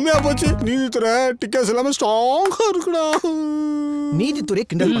 அது உண்மையா போச்சு. நீதித்துறை டிக்கெட்ஸ் எல்லாமே ஸ்ட்ராங்கா இருக்குடா. நீதித்துறை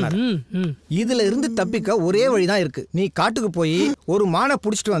கிண்டல் பண்ணாரு. இதுல இருந்து தப்பிக்க ஒரே வழிதான் இருக்கு. நீ காட்டுக்கு போய் ஒரு மானை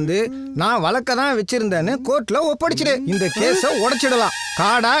புடிச்சிட்டு வந்து நான் வழக்க தான் வச்சிருந்தேன்னு கோர்ட்ல ஒப்படைச்சிடு. இந்த கேஸ உடைச்சிடலாம்.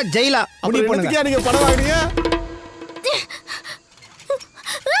 காடா ஜெயிலா முடிவு பண்ணுங்க. நீங்க பணம் வாங்குறீங்க?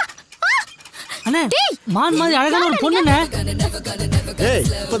 அண்ணே, மான் மாதிரி அழகான ஒரு பொண்ணுண்ணே. ஏய்,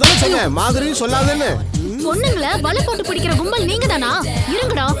 இப்பதான் சொன்னேன் மாதிரின்னு சொல்லாதேன்னு. பொண்ணுங்கள வலை போட்டு பிடிக்கிற கும்பல் நீங்க தானா?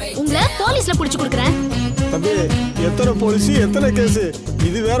 இருங்கடா, உங்களை போலீஸ்ல புடிச்சு கொடுக்குறேன். தம்பி, எத்தனை போலீஸ் எத்தனை கேஸ்?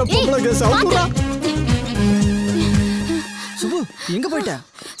 இது வேற பொம்பளை கேஸ். அவுட்டுடா. சுபு, எங்க போயிட்ட?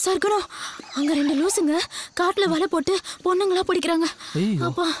 சர்க்குணம், அங்க 2 லூசுங்க காட்டுல வலை போட்டு பொண்ணுங்களா பிடிக்கிறாங்க.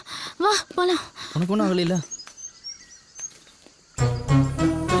 அப்பா வா போலாம். உனக்கு ஒன்றும் ஆகல?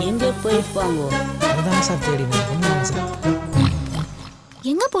 எங்க போயிருப்பாங்க? அதுதான் சார் தேடி சார்.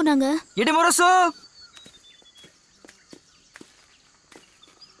 எங்க போனாங்க? இடிமுரசு.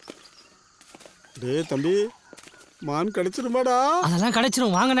 டேய் தம்பி, மான் கிடைச்சிருமாடா? அதெல்லாம்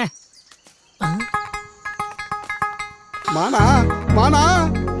கிடைச்சிரும், வாங்கண்ணே. மானா மானா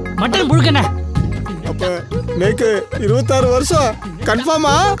மட்டன் புழுக்கண்ணே. அப்ப நேக்கு 26 வருஷம்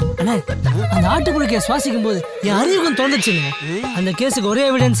கன்ஃபார்மா? அண்ணே, அந்த ஆட்டு புழுக்கைய சுவாசிக்கும் போது என் அறிவுக்கும் தோணுச்சுங்க. அந்த கேஸுக்கு ஒரே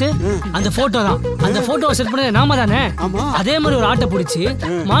எவிடன்ஸ் அந்த போட்டோ தான். அந்த போட்டோவை செட் பண்ணது நாம தானே. அதே மாதிரி ஒரு ஆட்டை பிடிச்சி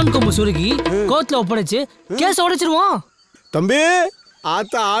மான் கொம்பு சுருகி கோர்ட்ல ஒப்படைச்சு கேஸ் உடைச்சிருவோம். தம்பி,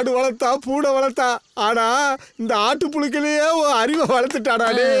 ஆத்தா ஆடு வளர்த்தா பூனை வளர்த்தா, ஆனா இந்த ஆட்டு புழுக்கிலேயே அறிவை வளர்த்துட்டாடா.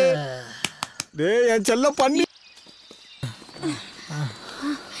 டேய் என் செல்ல பண்ணி.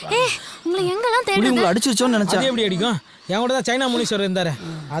 உங்களை எங்கெல்லாம் தேடுறது? உங்களை அடிச்சிருச்சோன்னு நினைச்சேன். அது எப்படி அடிக்கும்? என் கூட தான் சைனா முனீஸ்வரர் இருந்தாரு.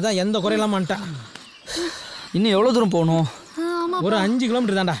 அதான் எந்த குறையெல்லாம் மாட்டான். இன்னும் எவ்வளவு தூரம் போகணும்? ஒரு 5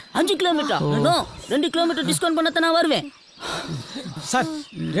 கிலோமீட்டர் தான்டா. 5 கிலோமீட்டர்? 2 கிலோமீட்டர் டிஸ்கவுண்ட் பண்ணத்தான் நான் வருவேன் சார்.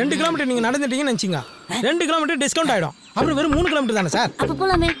 2 கிலோமீட்டர் நீங்க நடந்துட்டீங்கன்னு நினைச்சிங்க, 2 கிலோமீட்டர் டிஸ்கவுண்ட் ஆயிடும். அப்புறம் வெறும் 3 கிலோமீட்டர் தானே சார். அப்ப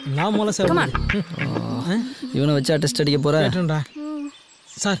போலாமே. நான் மூல சார். இவனை வச்சா டெஸ்ட் அடிக்க போறேன்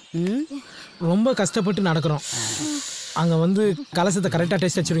சார். ரொம்ப கஷ்டப்பட்டு நடக்கிறோம். அங்க வந்து கலசத்தை கரெக்டா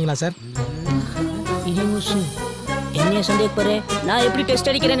டெஸ்ட் வச்சிருவீங்களா சார்? என்ன சந்தேகப்படுற? நான் எப்படி டெஸ்ட்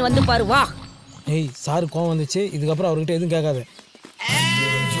அடிக்கிறேன்னு வந்து பாரு வா. ஏய் சார், கோவம் வந்துச்சு. இதுக்கப்புறம் அவர்கிட்ட எதுவும் கேட்காது.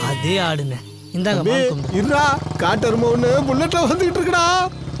 அதே ஆடுங்க. இந்தாங்க இருடா, காட்டரும ஒண்ணு புல்லட்ல வந்துகிட்டு இருக்குடா.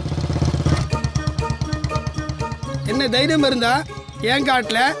 என்ன தைரியம் இருந்தா என்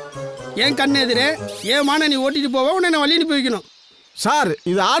காட்டுல என் கண்ணு எதிரே ஏன் மான நீ ஓட்டிட்டு போவ, உன்னை நான் வழி அனுப்பி வைக்கணும். சார்,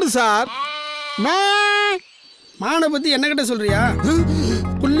 இது ஆடு சார். மானை பத்தி என்ன கிட்ட சொல்றியா?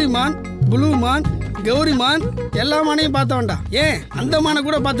 புள்ளி மான், புளு மான், கௌரி மான் எல்லா மானையும் பார்த்த வேண்டாம். ஏன் அந்த மானை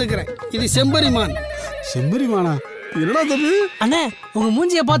கூட பார்த்துக்கிறேன். இது செம்பரி மான். செம்பரி மானா? என்னடா தம்பி? அண்ணே உங்க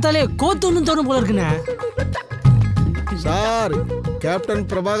மூஞ்சியை பார்த்தாலே கோத்துன்னு தோணும் போல இருக்குண்ணே. சார் கேப்டன்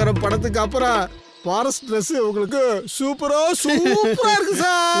பிரபாகரன் படத்துக்கு அப்புறம் ஃபாரஸ்ட் ட்ரெஸ் உங்களுக்கு சூப்பரா இருக்கு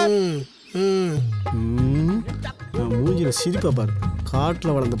சார். மூஞ்சில சிரிப்பா பாரு,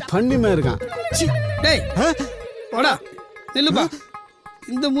 காட்டுல வளர்ந்த பண்ணிமே இருக்கான். டேய் வாடா நில்லுப்பா.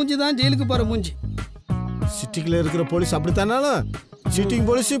 இந்த மூஞ்சி தான் ஜெயிலுக்கு போற மூஞ்சி. சிட்டிக்குள்ள இருக்கிற போலீஸ் அப்படித்தானாலும் சீட்டிங்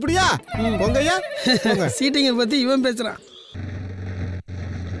போலீஸ் இப்படியா? போங்கய்யா சீட்டிங்கை பத்தி இவன் பேசுறான்.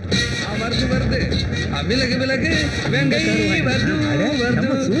 வருது வருது விலகு விலகு வெங்கை வருது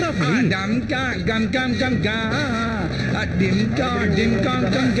வருது டம் கா கம் கம் கம் கா டிம் கா டிம் கம்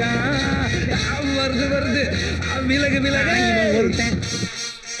கம் கா வருது வருது விலகு விலகு ஒருத்தன்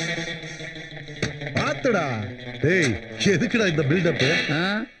பாத்துடா. டேய் எதுக்குடா இந்த பில்டப்?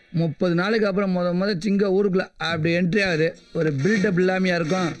 30 நாளைக்கு அப்புறம் முத சிங்க ஊருக்குள்ள அப்படி என்ட்ரி ஆகுது. ஒரு பில்டப் இல்லாமையா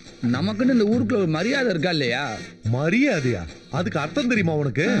இருக்கும். நமக்குன்னு இந்த ஊருக்குள்ள ஒரு மரியாதை இருக்கா இல்லையா? மரியாதையா? அதுக்கு அர்த்தம் தெரியுமா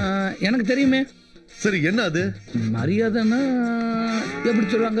உனக்கு? எனக்கு தெரியுமே. சரி என்ன அது? மரியாதைன்னா எப்படி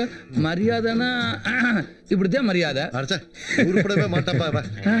சொல்லுவாங்க? மரியாதைன்னா இப்படித்தான் மரியாதை. உருப்படவே மாட்டாப்பா.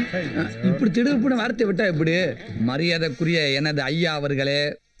 இப்படி திடுப்புன வார்த்தை விட்டா எப்படி? மரியாதைக்குரிய எனது ஐயா அவர்களே,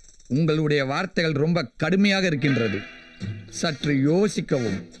 உங்களுடைய வார்த்தைகள் ரொம்ப கடுமையாக இருக்கின்றது. சற்று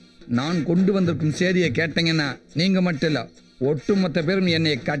யோசிக்கவும். நான் கொண்டு வந்திருக்கும் செய்தியை கேட்டீங்கன்னா நீங்க மட்டும் இல்ல, ஒட்டுமொத்த பேரும்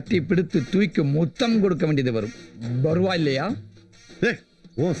என்னை கட்டி பிடித்து தூக்கி முத்தம் கொடுக்க வேண்டியது வரும். வருவா இல்லையா?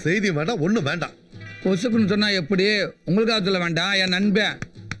 உன் செய்தி வேண்டாம், ஒன்றும் வேண்டாம். பொசுக்குன்னு சொன்னா எப்படி? உங்களுக்காக சொல்ல வேண்டாம்,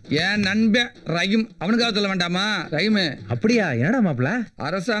 என் நண்பன் ரஹீம் அவனுக்காக சொல்ல வேண்டாமா? ரஹீம் அப்படியா? என்னடா மாப்பிள்ள?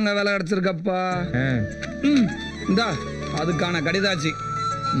 அரசாங்க வேலை கிடைச்சிருக்கப்பா. இந்தா அதுக்கான கடிதாச்சு.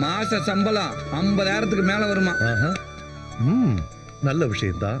 மாச சம்பளம் 50,000க்கு மேல வருமா? நல்ல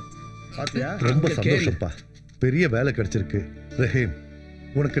விஷயம்தான். ரொம்ப சந்தோஷப்பா. பெரிய வேலை கிடைச்சிருக்கு. ரஹீம்,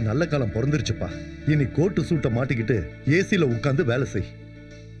 உனக்கு நல்ல காலம் பிறந்துருச்சுப்பா. இனி கோட்டு சூட்டை மாட்டிக்கிட்டு ஏசில உட்கார்ந்து வேலை செய்.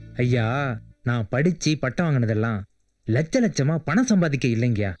 ஐயா, நான் படிச்சு பட்டம் வாங்கினதெல்லாம் லட்சமா பணம் சம்பாதிக்க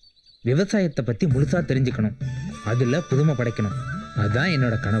இல்லைங்கயா. விவசாயத்தை பத்தி முழுசா தெரிஞ்சுக்கணும், அதுல புதுமை படைக்கணும். அதுதான்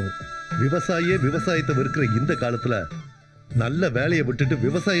என்னோட கனவு. விவசாயத்தை வெறுக்கிற இந்த காலத்துல நல்ல வேலையை விட்டுட்டு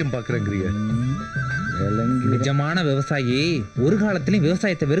விவசாயம் பாக்குறேங்கிறிய. நிஜமான விவசாயி ஒரு காலத்திலயும்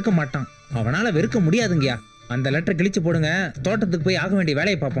விவசாயத்தை வெறுக்க மாட்டான். அவனால வெறுக்க முடியாதுங்கயா. அந்த லெட்டர் கிழிச்சு போடுங்க, தோட்டத்துக்கு போய் ஆக வேண்டிய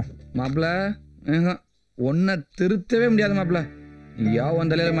வேலையை பார்ப்போம். மாப்பிள்ள ஒன்ன திருத்தவே முடியாது மாப்பிள்ள. யா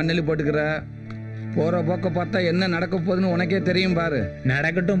வந்தலையில மண்ணெல்லி போட்டுக்கிற. போற போக்க பார்த்தா என்ன நடக்க போகுதுன்னு உனக்கே தெரியும் பாரு.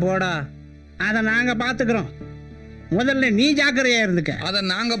 நடக்கட்டும் போடா, அதை நாங்க பாத்துக்கிறோம். முதல்ல நீ ஜாக்கிரதையா இருந்துக்க. அதை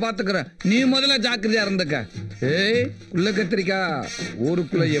நாங்க பாத்துக்கிறோம், நீ முதல்ல ஜாக்கிரதையா இருந்துக்க. ஏய் உள்ள கத்திரிக்கா,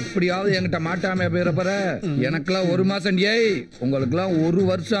 ஊருக்குள்ள எப்படியாவது என்கிட்ட மாட்டாம போயிடப்பற. எனக்கெல்லாம் 1 மாசம், ஏய் உங்களுக்குலாம் 1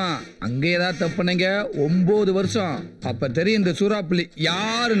 வருஷம். அங்கே ஏதாவது தப்புனீங்க 9 வருஷம். அப்ப தெரியும் இந்த சூறாப்புலி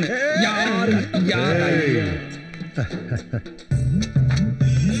யாருன்னு.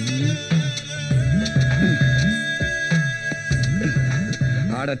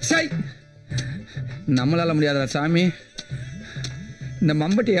 அடச்சை, நம்மளால முடியாதா சாமி? இந்த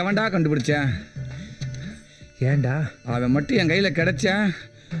மம்பட்டி எவன்டா கண்டுபிடிச்சேன்? ஏண்டா அவன் மட்டும் என் கையில கிடைச்சேன்,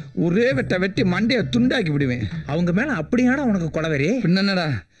 ஒரே வெட்டி மண்டையை துண்டாக்கி விடுவேன். அவங்க மேல அப்படியாடா உனக்கு கொலவெறி? பின்னடா,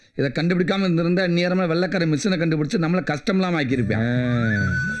 இதை கண்டுபிடிக்காம இருந்திருந்தா நேரமா வெள்ளக்கார மிஷினை கண்டுபிடிச்சு நம்மள கஷ்டம்லாம் ஆக்கியிருப்பேன்.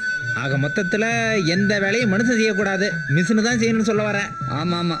 ஆக மொத்தத்துல எந்த வேலையும் மனுஷன் செய்யக்கூடாது, மிஷினு தான் செய்யணும்னு சொல்ல வரேன்.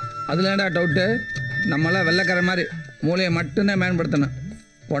 ஆமா ஆமா, அதுல ஏன்டா டவுட்டு? நம்மளாம் வெள்ளக்கார மாதிரி மூளையை மட்டும்தான் பயன்படுத்தணும்,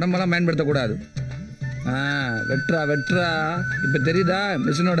 உடம்பெல்லாம் பயன்படுத்தக்கூடாது. வெட்டுறா. இப்ப தெரியுதா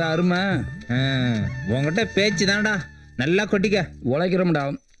மிஷினோட அருமை? உங்ககிட்ட பேச்சு தான்டா, நல்லா கொட்டிக்க. உழைக்கிறோம்டா.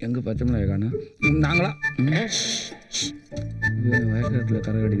 எங்க பச்சை மிளகாய் காணோம்? நாங்களா வயக்காட்டுல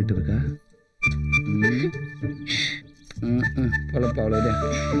கரை கட்டிக்கிட்டு இருக்கா? பொழப்பா அவ்வளவுதான்.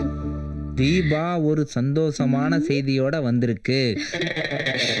 தீபா ஒரு சந்தோஷமான செய்தியோட வந்திருக்கு.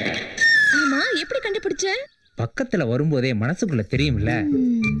 ஆமா, எப்படி கண்டுபிடிச்ச? பக்கத்துல வரும்போதே மனசுக்குள்ள தெரியும்ல.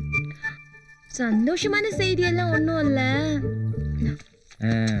 சந்தோஷமான செய்தி எல்லாம் ஒண்ணும் இல்ல.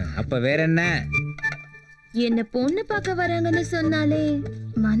 அப்ப வேற என்ன? என்ன பொண்ணு பார்க்க வராங்கன்னு சொன்னாலே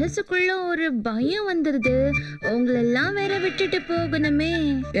மனசுக்குள்ள ஒரு பயம் வந்துருது. உங்களெல்லாம் வேற விட்டுட்டு போகணுமே.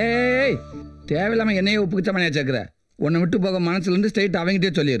 ஏய், தேவையில்லாம என்னையே உப்புக்குச்ச மணியா சேர்க்கிற. உன்னை விட்டு போக மனசுல இருந்து ஸ்ட்ரைட்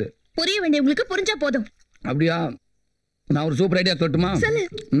அவங்கிட்டே சொல்லிடு. புரிய வேண்டியவங்களுக்கு புரிஞ்சா போதும். அப்படியா? நான் ஒரு சூப்பர் ஐடியா சொல்லட்டுமா?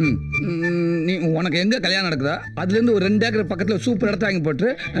 நீ உனக்கு எங்க கல்யாணம் நடக்குதா அதுல இருந்து ஒரு 2 ஏக்கர் பக்கத்துல சூப்பர் இடத்த வாங்கி போட்டு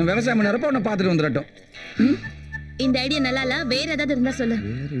விவசாயம் பண்ணறப்ப உன்னை பார்த்துட்டு வந்துடட்டும். இந்த ஐடியா நல்லா இல்ல, வேற ஏதாவது இருந்தா சொல்லு.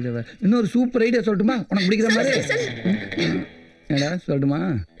 இன்னொரு சூப்பர் ஐடியா சொல்லட்டுமா உனக்கு பிடிக்கிற மாதிரி? ஏடா சொல்லட்டுமா?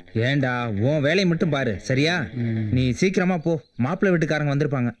 ஏண்டா உன் வேலையை மட்டும் பாரு சரியா? நீ சீக்கிரமா போ, மாப்பிள்ளை வீட்டுக்காரங்க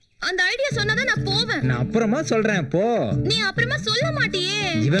வந்திருப்பாங்க. அந்த ஐடியா சொன்னாதான் நான் போவேன். நான் அப்புறமா சொல்றேன் போ. நீ அப்புறமா சொல்ல மாட்டியே.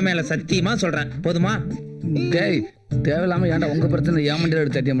 இவன் மேல சத்தியமா சொல்றேன், போதுமா? டேய், தேவையில்லாம ஏன்டா உங்க பிரச்சனை ஏன் மண்டியில்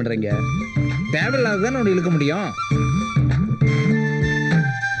எடுத்து தட்டிய பண்றீங்க? தேவையில்லாத தானே உன்னை இழுக்க முடியும்.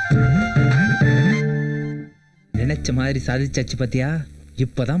 நினைச்ச மாதிரி சாதிச்சாச்சு பாத்தியா?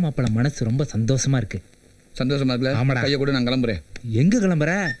 இப்பதான் மாப்பிள்ள மனசு ரொம்ப சந்தோஷமா இருக்கு. சந்தோஷமா இருக்குல்ல? ஆமாடா. கையை கூட நான் கிளம்புறேன். எங்க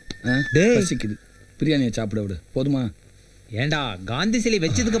கிளம்புற? டேய் பசிக்குது, பிரியாணியை சாப்பிட விடு. போதுமா? ஏண்டா காந்தி சிலை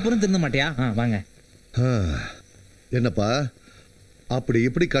வச்சதுக்கு அப்புறம் திருந்த மாட்டியா? வாங்க. என்னப்பா அப்படி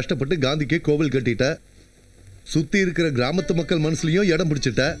இப்படி கஷ்டப்பட்டு காந்திக்கே கோவில் கட்டிட்ட, சுத்தி இருக்கிற கிராமத்து மக்கள் மனசுலயும் இடம்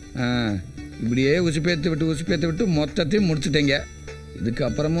பிடிச்சிட்ட. இப்படியே உசுப்பேத்து விட்டு மொத்தத்தையும் முடிச்சுட்டேங்க. இதுக்கு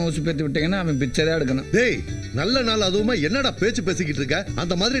அப்புறமா உசுப்பேத்து விட்டீங்கன்னா அவன் பிச்சைதான் எடுக்கணும். டேய் நல்ல நாள் அதுவுமா என்னடா பேச்சு பேசிக்கிட்டு இருக்க?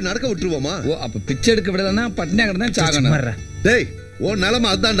 அந்த மாதிரி நடக்க விட்டுருவோமா? ஓ அப்ப பிச்சை எடுக்க விடலன்னா பட்டினியா கிடந்தான் சாகணும். டேய் உன் நிலைமை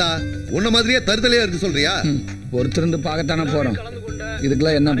அதுதான்டா. உன்ன மாதிரியே தருதலையா இருக்கு சொல்றியா? ஒருத்தருந்து பார்க்கத்தானே போறோம்.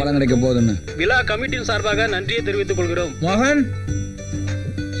 இதுக்கெல்லாம் என்ன பலன் கிடைக்க போகுதுன்னு விழா கமிட்டியின் சார்பாக நன்றியை தெரிவித்துக் கொள்கிறோம். மோகன்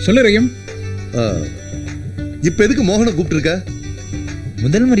சொல்லுறையும். இப்ப எதுக்கு மோகனை கூப்பிட்டுருக்க?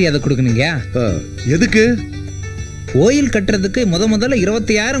 முதல் மரியாதை கொடுக்கணுங்க. எதுக்கு? கோயில் கட்டுறதுக்கு முதல்ல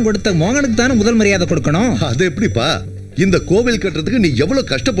 25,000 கொடுத்த மோகனுக்கு தானே முதல் மரியாதை கொடுக்கணும். அது எப்படிப்பா? இந்த கோவில் கட்டுறதுக்கு நீ எவ்வளவு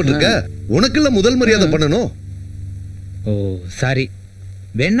கஷ்டப்பட்டிருக்க, உனக்குள்ள முதல் மரியாதை பண்ணணும். ஓ சாரி,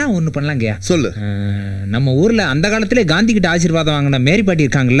 வேணா ஒண்ணு பண்ணலாங்கயா. சொல்லு. நம்ம ஊர்ல அந்த காலத்திலே காந்தி கிட்ட ஆசீர்வாதம் வாங்கின மேரி பாட்டி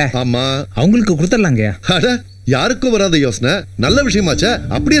இருக்காங்கல்ல, ஆமா, அவங்களுக்கு கொடுத்துடலாங்கயா. அட யாருக்கும் வராத யோசனை, நல்ல விஷயமாச்சே.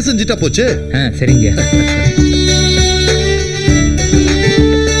 அப்படியே செஞ்சுட்டா போச்சு. சரிங்க.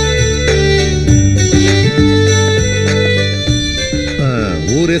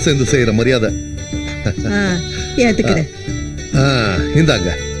 ஊரே சேர்ந்து செய்யற மரியாதை. ஏத்துக்கிறேன். இந்தாங்க.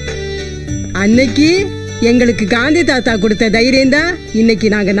 அன்னைக்கு எங்களுக்கு காந்தி தாத்தா கொடுத்த தைரியம் தான் இன்னைக்கு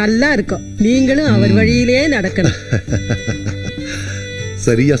நாங்க நல்லா இருக்கோம். நீங்களும் அவர் வழியிலே நடக்கணும்.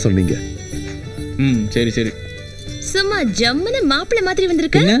 சரியா சொன்னீங்க. சரி சரி. சும்மா ஜம்முன்னு மாப்பிள்ளை மாதிரி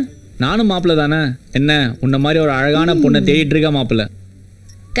வந்திருக்க. நானும் மாப்பிள்ள தானே. என்ன உன்ன மாதிரி ஒரு அழகான பொண்ணை தேடிட்டு இருக்க மாப்பிள்ள.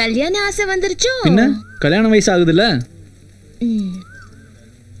 கல்யாண ஆசை வந்துருச்சோ? என்ன கல்யாண வயசு ஆகுதுல்ல?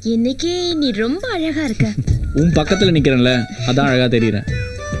 இன்னைக்கு நீ ரொம்ப அழகா இருக்க. உன் பக்கத்துல நிக்கிறேன்ல, அதான் அழகா தெரியறேன்.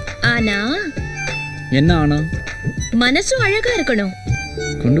 ஆனா என்ன ஆனா? மனசும் அழகா இருக்கணும்.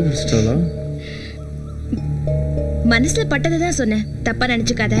 கண்டுபிடிச்சிட்டாளா? மனசுல பட்டதை தான் சொன்னேன், தப்பா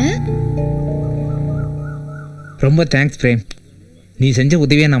நினைச்சுக்காத. ரொம்ப தேங்க்ஸ் பிரேம். நீ செஞ்ச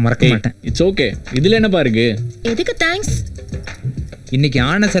உதவியை நான் மறக்க மாட்டேன். It's okay. இதுல என்னப்பா இருக்கு? எதுக்கு தேங்க்ஸ்? இன்னைக்கு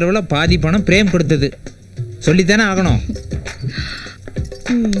ஆன செலவுல பாதி பணம் பிரேம் கொடுத்தது. சொல்லித்தானே ஆகணும்.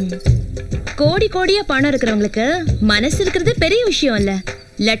 கோடி கோடியா பணம் இருக்கிறவங்களுக்கு மனசு இருக்கிறது பெரிய விஷயம் இல்ல.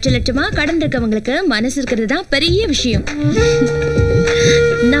 லட்ச லட்சமா கடன் இருக்கவங்களுக்கு மனசு இருக்கிறது தான் பெரிய விஷயம்.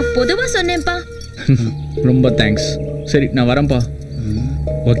 நான் பொதுவா சொன்னேன்ப்பா. ரொம்ப தேங்க்ஸ். சரி நான் வரேன்ப்பா.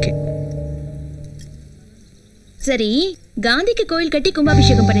 ஓகே. சரி, காந்திக்கு கோயில் கட்டி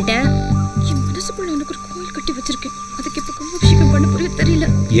கும்பாபிஷேகம் பண்ணிட்டேன். என் மனசுக்குள்ள எனக்கு ஒரு கோயில் கட்டி வச்சிருக்கேன். அதுக்கு இப்ப கும்பாபிஷேகம் பண்ண புரிய தெரியல.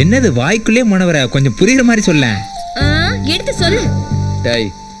 என்னது வாய்க்குள்ளே மனவர? கொஞ்சம் புரியுற மாதிரி சொல்ல. எடுத்து சொல்லு. டேய்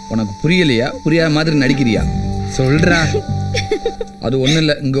உனக்கு புரியலையா? புரியாத மாதிரி நடிக்கிறியா? சொல்றா. அது ஒண்ணும்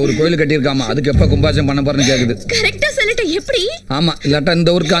இல்ல, இங்க ஒரு கோயில் கட்டியிருக்காமா, அதுக்கு எப்ப கும்பாபிஷேகம் பண்ண போறேன்னு கேக்குது. கரெக்டா சொல்லிட்ட. எப்படி? ஆமா, இல்லாட்டா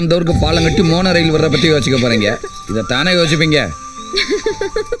இந்த ஊருக்கு அந்த ஊருக்கு பாலம் கட்டி மோன ரயில் வர்ற பத்தி யோசிக்க போறீங்க. இதை தானே யோசிப்பீங்க.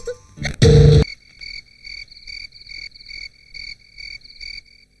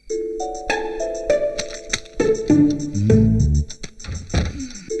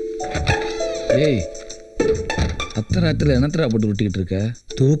 ஏய் அத்தராத்துல என்னத்தரா போட்டு விட்டுக்கிட்டு இருக்க?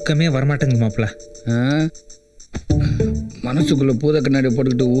 தூக்கமே வரமாட்டேங்குது மாப்பிள்ள. மனசுக்குள்ள பூத கண்ணாடி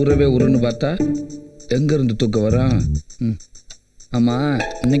போட்டுக்கிட்டு ஊரவே உருன்னு பார்த்தா எங்க இருந்து தூக்கம் வரும்? ஆமா,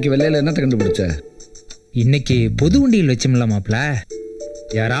 இன்னைக்கு வெள்ளையில என்னத்தை கண்டுபிடிச்ச? இன்னைக்கு பொது வண்டியில் வச்சோம்ல மாப்பிள்ள,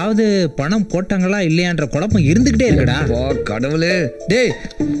 யாராவது பணம் போட்டாங்களா இல்லையான்ற குழப்பம் இருந்துகிட்டே இருக்குடா. கடவுளே. டேய்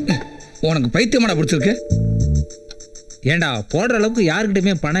உனக்கு பைத்தியமாடா பிடிச்சிருக்கு? ஏண்டா போடுற அளவுக்கு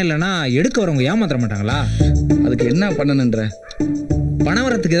யாருக்கிட்டயுமே பணம் இல்லைன்னா எடுக்க வரவங்க ஏமாத்திர மாட்டாங்களா? அதுக்கு என்ன பண்ணணுன்ற? பணம்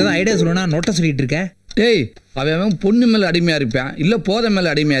வரத்துக்கு ஏதாவது ஐடியா சொல்லணும்னா நோட்டை சொல்லிட்டு இருக்க. டேய் அவன் பொண்ணு மேல அடிமையா இருப்பான், இல்ல போதை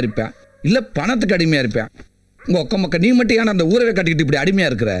மேல அடிமையா இருப்பான், இல்ல பணத்துக்கு அடிமையா இருப்பான். உங்க ஒக்க மக்க நீ மட்டும் ஏன்னா அந்த ஊரவே கட்டிக்கிட்டு இப்படி அடிமையா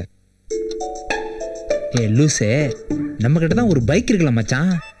இருக்கிற? ஏ லூசே, நம்ம கிட்ட தான் ஒரு பைக் இருக்கலாம்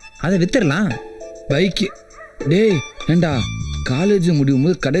மச்சான், அதை வித்துடலாம். பைக்கு? டேய் ஏண்டா காலேஜ் முடியும்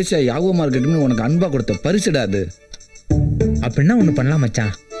போது கடைசியா யாவோ மார்க்கெட்டுன்னு உனக்கு அன்பா கொடுத்த பரிசுடா அது. அப்படின்னா ஒண்ணு பண்ணலாம்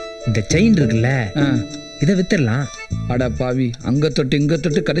மச்சான், இந்த செயின் இருக்குல்ல இதை வித்துடலாம். அடா பாவி, அங்க தொட்டு இங்க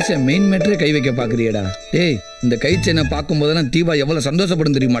தொட்டு கடைசியா மெயின் மேட்டரே கை வைக்க பாக்குறியடா. டேய் இந்த கை செயினை பார்க்கும் போதெல்லாம் தீபா எவ்வளவு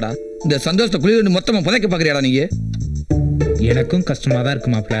சந்தோஷப்படும் தெரியுமாடா? இந்த சந்தோஷத்தை குளிர் மொத்தமா புதைக்க பாக்குறியாடா நீங்க? எனக்கும் கஷ்டமா தான்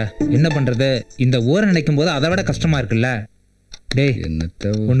இருக்கு மாப்பிள்ள, என்ன பண்றது? இந்த ஊரை நினைக்கும் போது அதை விட கஷ்டமா இருக்குல்ல. டேய்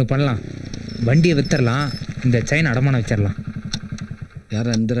ஒண்ணு பண்ணலாம், வண்டியை வித்துடலாம், இந்த செயின் அடமானம் வச்சிடலாம்.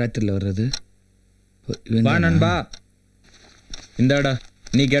 யாரும் அந்த ராத்திரில வர்றது? வா நண்பா, இந்தாடா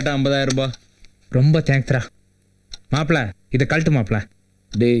நீ கேட்ட 50,000 ரூபாய். ரொம்ப தேங்க்ஸ்ரா மாப்பிள. இதை கழட்டு மாப்பிள.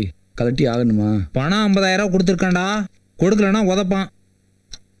 டேய் கலட்டி ஆகணுமா? பணம் 50,000 கொடுத்துருக்கான்டா. கொடுக்கலன்னா உதப்பான்.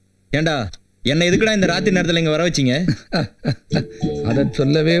 ஏண்டா என்ன எதுக்குடா இந்த ராத்திரி நேரத்தில் இங்கே வர வச்சிங்க? அதை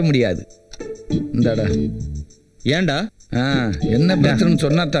சொல்லவே முடியாது. இந்தாடா. ஏண்டா? என்ன பிரச்சனைன்னு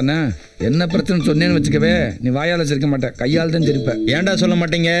சொன்னா தானே. என்ன பிரச்சனை சொன்னேன்னு வச்சுக்கவே நீ வாயால் சிரிக்க மாட்டேன், கையால் தான் சிரிப்ப. ஏண்டா சொல்ல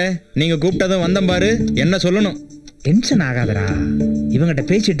மாட்டீங்க? நீங்கள் கூப்பிட்டதும் வந்தேன் பாரு. என்ன சொல்லணும்? டென்ஷன் ஆகாதடா. இவங்கிட்ட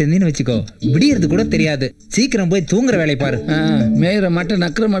பேசிட்டு இருந்தீன்னு வச்சுக்கோ விடியறது கூட தெரியாது. சீக்கிரம் போய் தூங்குற வேலை பாரு. மேயிற மாட்டேன்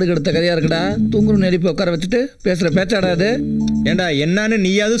நக்கிற மாடு எடுத்த கதையா இருக்குடா. தூங்குற நெருப்பி உட்கார வச்சுட்டு பேசுற பேச்சாடாது. ஏண்டா என்னன்னு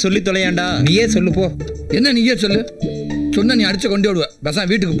நீயாவது சொல்லி தொலையாண்டா. நீயே சொல்லு போ. என்ன நீயே சொல்லு. சொன்ன நீ அடிச்சு கொண்டு விடுவ. பேசாம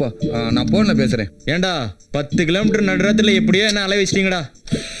வீட்டுக்கு போ, நான் போன்ல பேசுறேன். ஏண்டா 10 கிலோமீட்டர் நடுறத்துல எப்படியோ என்ன அலை வச்சிட்டீங்கடா.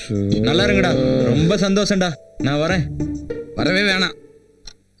 நல்லா இருங்கடா. ரொம்ப சந்தோஷம்டா. நான் வரேன். வரவே வேணாம்.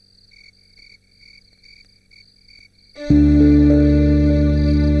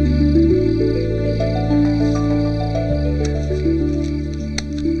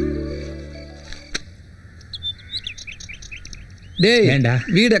 டேய் ஏண்டா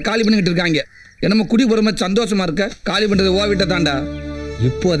வீடை காலி பண்ணிக்கிட்டு இருக்காங்க. என்னமோ குடி போற சந்தோஷமா இருக்க. காலி பண்றது ஓ வீட்டை தாண்டா.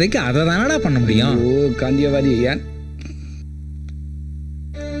 இப்போதைக்கு அதை தானடா பண்ண முடியும். ஓ காந்தியவாதி. ஏன்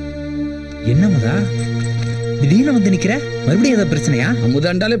என்னமுதா திடீர்னு வந்து நிக்கிற? மறுபடியும் ஏதாவது பிரச்சனையா?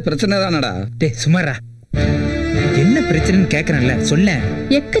 அமுதாண்டாலே பிரச்சனை தானடா. டேய் சுமாரா என்ன பிரச்சனைன்னு கேக்குறேன்ல சொல்ல.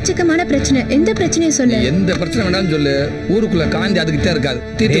 எக்கச்சக்கமான பிரச்சனை. எந்த பிரச்சனையும் சொல்லு. எந்த பிரச்சனை வேணாலும் சொல்லு. ஊருக்குள்ள காந்தி அதுக்கிட்டே இருக்காது.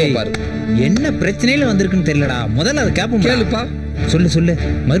 தீர்த்து வைப்பாரு. என்ன பிரச்சனையில வந்திருக்குன்னு தெரியலடா. முதல்ல அதை கேப்போம். கேளுப்பா. சொல்லு சொல்லு.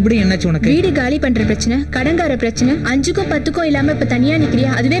 மறுபடியும் என்னாச்சு உனக்கு? வீடு காலி பண்ற பிரச்சனை, கடங்கார பிரச்சனை, 5க்கும் 10க்கும் இல்லாம இப்ப தனியா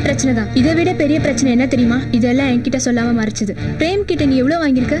நிக்கிறியா, அதுவே பிரச்சனை தான். இதை விட பெரிய பிரச்சனை என்ன தெரியுமா? இதெல்லாம் என்கிட்ட சொல்லாம மறைச்சது. பிரேம் கிட்ட நீ எவ்வளவு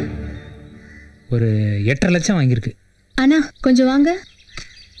வாங்கியிருக்க? ஒரு 8.5 லட்சம் வாங்கியிருக்கு. அண்ணா கொஞ்சம் வாங்க.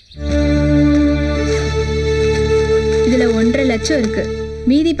 இதுல 1.5 லட்சம் இருக்கு.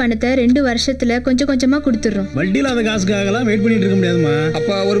 மீதி பணத்தை 2 வருஷத்துல கொஞ்சம் கொஞ்சமா கொடுத்துறோம். வட்டி இல்லாத காசுக்காகலாம் வெயிட் பண்ணிட்டு இருக்க முடியாதுமா.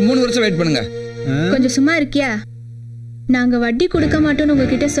 அப்ப ஒரு 3 வருஷம் வெயிட் பண்ணுங்க. கொஞ்சம் சும்மா இருக்கியா? நாங்க வட்டி கொடுக்க மாட்டோம்னு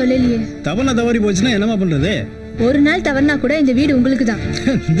உங்ககிட்ட சொல்லலையே. தவறுனா தவறி போச்சுன்னா என்னமா பண்றது? ஒரு நாள் தவறுனா கூட இந்த வீடு உங்களுக்கு தான்.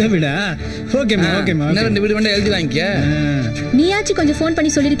 இந்த வீடா? ஓகேமா ஓகேமா. இன்னும் 2 வீடு வேண்டாம் எழுதி வாங்கிக்க. நீயாச்சும் கொஞ்சம் ஃபோன்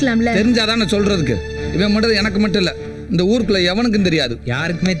பண்ணி சொல்லிருக்கலாம்ல. தெரிஞ்சாதான் நான் சொல்றதுக்கு. இவன் மட்டும் எனக்கு மட்டும் இல்ல, இந்த ஊருக்குள்ள எவனுக்கும் தெரியாது.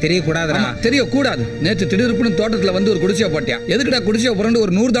 யாருக்குமே தெரியக்கூடாதுடா. தெரியக்கூடாது. நேற்று திடீர்னு தோட்டத்துல வந்து ஒரு குடிசையை போட்டியான். எதுக்குடா குடிசையை புரண்டு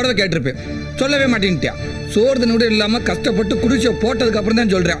ஒரு 100 தடவை கேட்டிருப்பேன். சொல்லவே மாட்டேன்ட்டியா. சோறு நூடு இல்லாம கஷ்டப்பட்டு குடிசையை போட்டதுக்கு அப்புறம்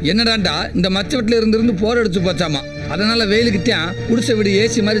தான் சொல்றேன். என்னடாண்டா இந்த மச்ச வீட்டுல இருந்து போர் அடிச்சு போச்சாமா. அதனால வெயிலுக்குத்தான் குடிசை வீடு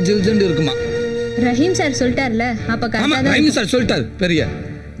ஏசி மாதிரி ஜில்ஜின்னு இருக்குமா. ரஹீம் சார் சொல்லிட்டார்ல. அப்ப ரஹீம் சார் சொல்லிட்டாரு. பெரிய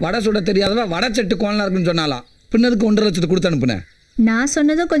வடை சுட தெரியாதவ வடை செட்டு கோலனா இருக்குன்னு சொன்னாலாம். பின்னதுக்கு 1.5 லட்சத்துக்கு கொடுத்து அனுப்புனேன். நான்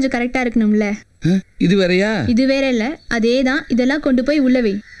சொன்னதும் கொஞ்சம் கரெக்டா இருக்கணும்ல. இது வேறயா? இது வேற இல்ல, அதேதான். இதெல்லாம் கொண்டு போய் உள்ள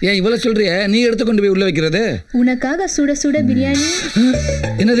வை. ஏன் இவ்வளவு சொல்றிய? நீ எடுத்து கொண்டு போய் உள்ள வைக்கிறது? உனக்காக சுட சுட பிரியாணி.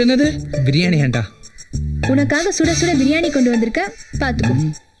 என்னது என்னது? பிரியாணி ஏண்டா? உனக்காக சுட சுட பிரியாணி கொண்டு வந்திருக்க, பாத்துக்கோ.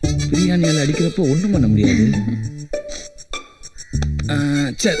 பிரியாணியால அடிக்கிறப்போ ஒண்ணும் பண்ண முடியாது.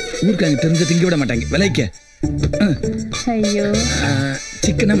 சரி, ஊருக்காங்க தெரிஞ்ச திங்க விட மாட்டாங்க. விலைக்க ஐயோ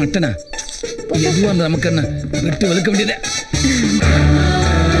சிக்கனா மட்டனா எதுவா அந்த நமக்கு என்ன விட்டு வலுக்க வேண்டியது.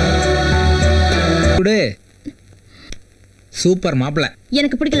 சூப்பர் மாப்பிள்ள.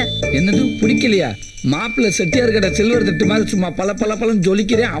 எனக்கு பிடிக்கல. என்னது பிடிக்கலையா? மாப்பிள்ள செட்டியார் கடை சில்வர் தட்டு மாதிரி சும்மா பல பல பலன்னு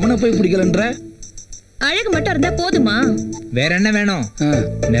ஜொலிக்கிறேன். அவனை போய் பிடிக்கலன்ற? அழகு மட்டும் இருந்தா போதுமா? வேற என்ன வேணும்?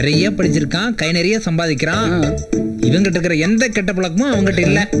 நிறைய படிச்சிருக்கான், கை நிறைய சம்பாதிக்கிறான். இவங்கிட்ட இருக்கிற எந்த கெட்ட பழக்கமும் அவங்ககிட்ட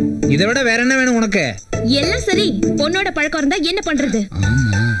இல்ல. இதை விட வேற என்ன வேணும் உனக்கு? எல்லாம் சரி, பொண்ணோட பழக்கம் இருந்தா என்ன பண்றது?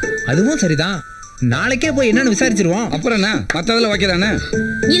 அதுவும் சரிதான். நாளைக்கே போய் என்னன்னு விசாரிச்சிருவோம். அப்புறம் என்ன மத்ததுல வைக்கிறானே?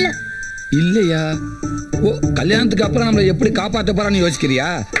 இல்ல இல்லையா? ஓ, கல்யாணத்துக்கு அப்புறம் நம்மளை எப்படி காப்பாற்ற போறான்னு யோசிக்கிறியா?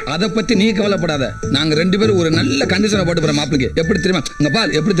 அதை பத்தி நீ கவலைப்படாத. நாங்க 2 பேரும் ஒரு நல்ல கண்டிஷனை போட்டு போறோம் மாப்பிளைக்கு. எப்படி தெரியுமா? இங்க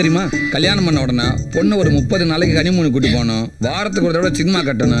பாரு, எப்படி தெரியுமா? கல்யாணம் பண்ண உடனே பொண்ணு ஒரு 30 நாளைக்கு கனிமூணு கூட்டி போகணும். வாரத்துக்கு ஒரு தடவை சினிமா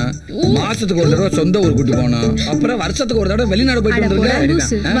கட்டணும். மாசத்துக்கு ஒரு தடவை சொந்த ஊர் கூட்டி போகணும். அப்புறம் வருஷத்துக்கு ஒரு தடவை வெளிநாடு போயிட்டு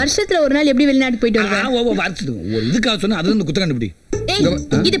வந்துருக்க. வருஷத்துல ஒரு நாள் எப்படி வெளிநாடு போயிட்டு வருவேன்? வருஷத்துக்கு ஒரு இதுக்காக சொன்னா அது வந்து குத்த கண்டுபிடி.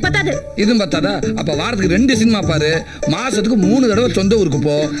 இது பத்தாது. இதுவும் பத்தாதா? அப்ப வாரத்துக்கு 2 சினிமா பாரு. மாசத்துக்கு 3 தடவை சொந்த ஊருக்கு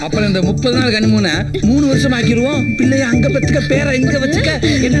போ. அப்புறம் இந்த 30 நாள் கனிமூனை 3 வருஷம் ஆக்கிடுவோம். பிள்ளைய அங்க பத்துக்க, பேரை இங்க வச்சுக்க.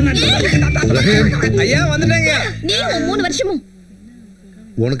 என்ன ஐயா வந்துட்டாங்க. நீ 3 வருஷமும்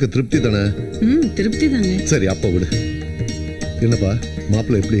உனக்கு திருப்தி தானே? திருப்தி தானே. சரி, அப்ப விடு. என்னப்பா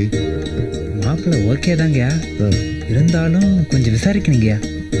மாப்பிள்ளை எப்படி? மாப்பிள்ளை ஓகே தாங்க, இருந்தாலும் கொஞ்சம் விசாரிக்கணுங்க.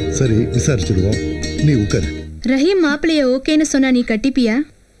 சரி, விசாரிச்சிடுவோம். நீ உட்காரு. ரஹீம் மாப்பிளைய ஓகேன்னு சொன்னா நீ கட்டிப்பியா?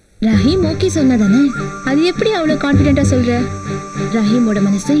 ரஹீம் ஓகே சொன்னதானே? அது எப்படி அவ்வளவு கான்ஃபிடென்ட்டா சொல்ற? ரஹீமோட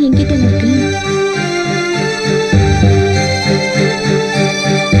மனசு என்கிட்ட இருக்கு.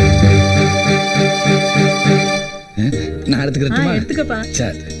 நான் அடுத்து எடுத்துக்கிறதுமா எடுத்துக்கப்பா.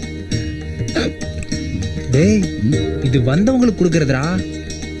 சரி. டேய் இது வந்தவங்களுக்கு கொடுக்கறதுடா,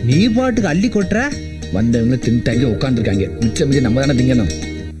 நீ பாட்டுக்கு அள்ளி கொட்டுற. வந்தவங்க தின்ட்டாங்க உட்காந்துருக்காங்க, மிச்சம் மிச்சம் நம்ம தானே திங்கணும்.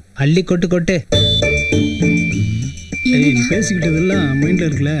 அள்ளி கொட்டு கொட்டு. நீ பேசிக்கிட்டதெல்லாம் மைண்ட்ல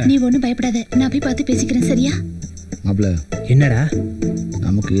இருக்குல்ல. நீ ஒண்ணும் பயப்படாத, நான் போய் பார்த்து பேசிக்கிறேன், சரியா? மாப்ள என்னடா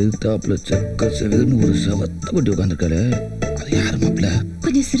நமக்கு எதிர்த்தாப்புல செக்க செவன்னு ஒரு சவத்தை பட்டி உட்காந்துருக்காரு, அது யாரு மாப்ள?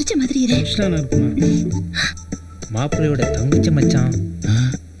 கொஞ்சம் சிரிச்ச மாதிரி இரு. மாப்பிள்ளையோட தங்கச்சி மச்சான்.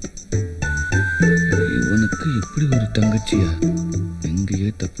 இவனுக்கு இப்படி ஒரு தங்கச்சியா? எங்கேயே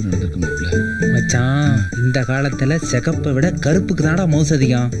தப்பு நடந்திருக்கு மாப்ள. மச்சான் இந்த காலத்துல சிகப்பை விட கருப்புக்கு தானடா மவுசு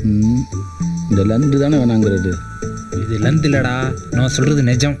அதிகம். இந்த லந்து தானே வேணாங்கிறது. இது லந்து இல்லடா, நான் சொல்றது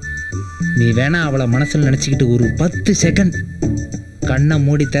நிஜம். நீ வேணா அவளை மனசுல நினைச்சுக்கிட்டு ஒரு 10 செகண்ட் கண்ணை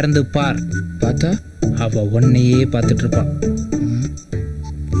மூடி திறந்து பார். பார்த்தா அவ உன்னையே பார்த்துட்டு இருப்பான்.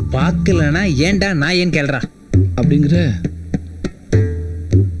 பார்க்கலனா ஏன்டா நான் ஏன் கேள்றா அப்படிங்கிற?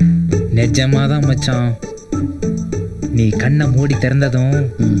 நிஜமாதான் மச்சான். நீ கண்ணை மூடி திறந்ததும்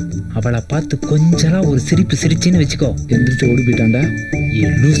அவளை பார்த்து கொஞ்சலாம் ஒரு சிரிப்பு சிரிச்சின்னு வச்சுக்கோ. எந்திரிச்சு ஓடி போயிட்டான்டா. ஏ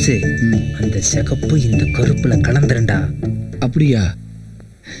லூசு, அந்த சிகப்பு இந்த கருப்புல கலந்துருண்டா. அப்படியா?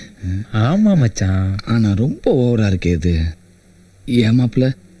 ஆமா மச்சான். ஆனா ரொம்ப ஓவரா இருக்கே இது. ஏமாப்ல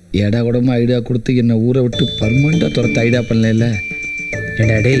ஏடா கூடமா ஐடியா கொடுத்து என்ன ஊரை விட்டு பர்மனண்டா துரத்த ஐடியா பண்ணல.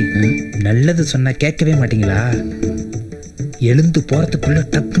 ஏடா டேய், நல்லது சொன்னா கேட்கவே மாட்டீங்களா? எழுந்து போறதுக்குள்ள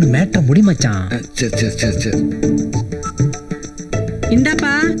டக்குன்னு மேட்ட முடி மச்சான். சரி சரி சரி சரி.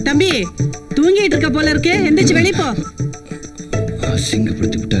 இந்தாப்பா தம்பி, தூங்கிட்டு இருக்க போல இருக்கு, எந்திரிச்சு வெளிய போ.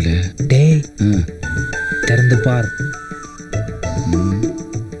 அசிங்கப்படுத்தி விட்டாலே. டேய் திறந்து பார்.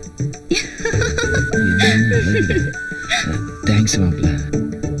 தேங்க்ஸ் மாப்ள.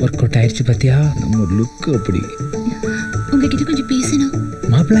 ஒர்க் அவுட் ஆயிடுச்சு பாத்தியா? நம்ம லுக் அப்படி. உங்ககிட்ட கொஞ்சம் பேசணும்.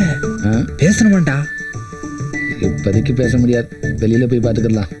 மாப்ள பேசணுமாண்டா? இப்போதைக்கு பேச முடியாது, வெளியில போய்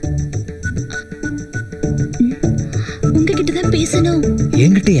பார்த்துக்கலாம். உங்ககிட்ட தான் பேசணும்.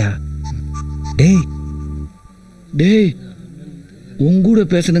 என்கிட்டயா? டேய் டேய் உங்கூட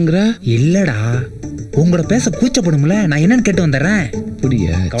பேசணுங்கிற? இல்லடா, உங்களோட பேச கூச்சப்படும்ல, நான் என்னன்னு கேட்டு வந்துடுறேன்.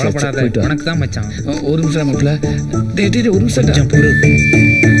 புரியா? கவலைப்படாத, உனக்கு தான் மச்சான். ஒரு நிமிஷம் மாப்ள. டேய் டேய் ஒரு நிமிஷம் கொஞ்சம் பொறு.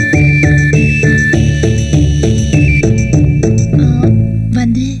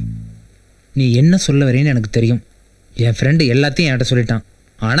 வந்து நீ என்ன சொல்ல வரேன்னு எனக்கு தெரியும். என் ஃப்ரெண்டு எல்லாத்தையும் என்கிட்ட சொல்லிட்டான்.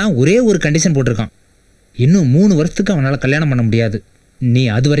 ஆனால் ஒரே ஒரு கண்டிஷன் போட்டிருக்கான். இன்னும் 3 வருஷத்துக்கு அவனால் கல்யாணம் பண்ண முடியாது. நீ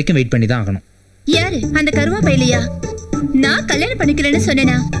அது வரைக்கும் வெயிட் பண்ணி தான் ஆகணும். யாரு அந்த கருவா பையிலையா? நான் கல்யாணம் பண்ணிக்கலன்னு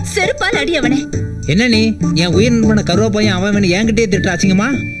சொன்னேனா? செருப்பால் அடி அவனே. என்ன நீ என் உயிர் நண்பன கருவா பையன் அவன் என்கிட்டயே திட்டுற அசிங்கமா?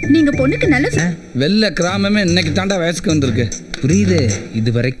 நீங்க பொண்ணுக்கு நல்ல வெள்ளை கிராமமே இன்னைக்கு தாண்டா வயசுக்கு வந்திருக்கு. புரியுது. இது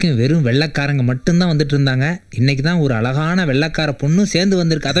வரைக்கும் வெறும் வெள்ளைக்காரங்க மட்டும்தான் வந்துட்டு இருந்தாங்க. இன்னைக்கு தான் ஒரு அழகான வெள்ளைக்கார பொண்ணும் சேர்ந்து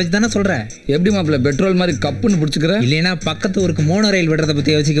வந்திருக்கு. அதை வச்சு தானே சொல்ற? எப்படி மாப்பிள்ள பெட்ரோல் மாதிரி கப்புன்னு பிடிச்சிக்கிற? இல்லைன்னா பக்கத்து ஊருக்கு மோனோ ரயில் விடுறத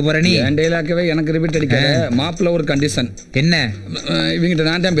பத்தி யோசிக்க போற நீ? என் டைலாக்கவே எனக்கு ரிப்பீட் அடிக்காத. மாப்பிள்ள ஒரு கண்டிஷன். என்ன? இவங்கிட்ட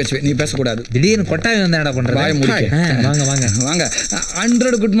நான் தான் பேசுவேன், நீ பேசக்கூடாது. திடீர்னு கொட்டாவி வந்து என்ன பண்ற? வாய முடிக்க. வாங்க வாங்க வாங்க.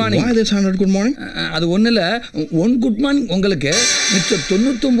 100 குட் மார்னிங். 100 good morning. அது ஒண்ணு இல்ல, 1 குட் மார்னிங் உங்களுக்கு, மிச்சம்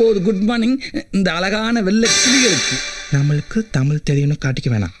 99 குட் மார்னிங் இந்த அழகான வெள்ளை கிளிகளுக்கு. நம்மளுக்கு தமிழ் தெரியும்னு காட்டிக்க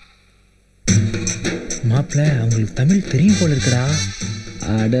வேணாம். மாப்பிள்ள அவங்களுக்கு தமிழ் தெரியும் போல இருக்குடா.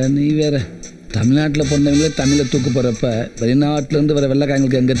 அட நீ வேற. தமிழ்நாட்டில் பிறந்தவங்களே தமிழை தூக்கு போகிறப்ப வெளிநாட்டிலேருந்து வர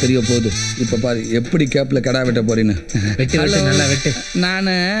வெள்ளைக்காரங்களுக்கு எங்கே தெரிய போகுது? இப்போ பாரு எப்படி கேப்பில் கடா வெட்ட போறீன்னு. நல்லா வெட்டு.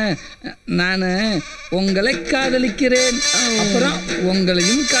 நான் உங்களை காதலிக்கிறேன், அப்புறம்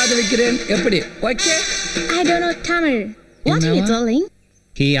உங்களையும் காதலிக்கிறேன். எப்படி? Okay. I don't know Tamil. What are you telling?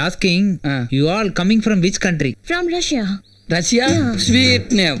 He asking, you all coming from which country? From Russia. Russia? Sweet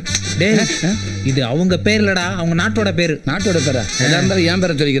name. இது அவங்க பேர் இல்லடா, அவங்க நாட்டோட பேரு. நாட்டோட பேரா? எதா இருந்தாலும் என்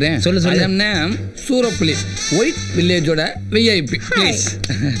பேரை சொல்லிக்கிறேன். சொல்லு சொல்லு. Name Soorappuli, white வில்லேஜோட VIP.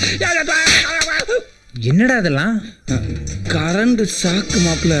 என்னடா அதெல்லாம்? கரண்ட் சாக்கு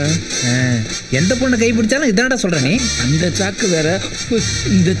மாப்பிள்ள. எந்த பொண்ணை கை பிடிச்சாலும் இதான்டா சொல்ற நீ. அந்த சாக்கு வேற,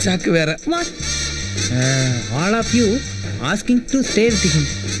 இந்த சாக்கு வேற. All of you asking to stay with him.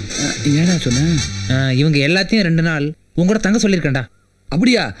 என்னடா சொன்ன? இவங்க எல்லாத்தையும் 2 நாள் உங்களோட தங்க சொல்லியிருக்கேன்டா.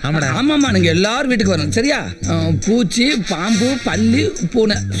 அப்படியா? ஆமாடா. ஆமாம்மா, நீங்கள் எல்லாரும் வீட்டுக்கு வரணும் சரியா? பூச்சி, பாம்பு, பல்லி,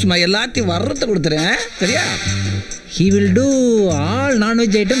 பூனை சும்மா எல்லாத்தையும் வர்றத கொடுத்துறேன் சரியா? He will do all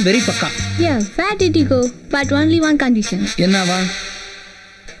non-veg item very pakka. Yeah, where did you go? But only one condition. என்னவா?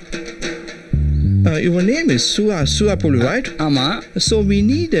 Your name is Sura Puli, right? ஆமா. So we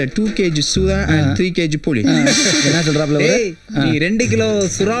need 2 kg Sura and 3 kg Puli. என்ன சொல்றாப்ல? நீ 2 kilo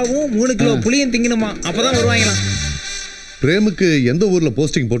சுறாவும் 3 kilo புளியும் திங்கணுமா, அப்பதான் வருவாங்களாம். பிரேமுக்கு எந்த ஊர்ல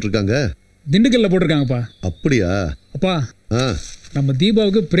posting போட்டிருக்காங்க? திண்டுக்கல்ல போட்டிருக்காங்கப்பா. அப்படியா? அப்பா நம்ம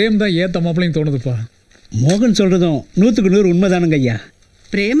தீபாவுக்கு பிரேம் தான் ஏத்த மாப்பிள்ளைன்னு தோணுதுப்பா. மோகன் சொல்றதும் 100க்கு 100 உண்மைதானுங்க ஐயா.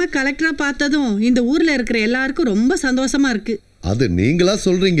 பிரேம கலெக்டரா பார்த்ததும் இந்த ஊர்ல இருக்கிற எல்லாருக்கும் ரொம்ப சந்தோஷமா இருக்கு. அது நீங்களா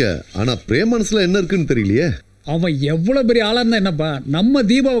சொல்றீங்க, ஆனா பிரேம் மனசுல என்ன இருக்குன்னு தெரியலையே. அவன் எவ்வளவு பெரிய ஆளா இருந்தா என்னப்பா, நம்ம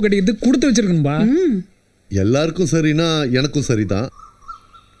தீபாவை கட்டிக்கிட்டு கொடுத்து வச்சிருக்கணும்பா. எல்லாருக்கும் சரினா எனக்கும் சரிதான்.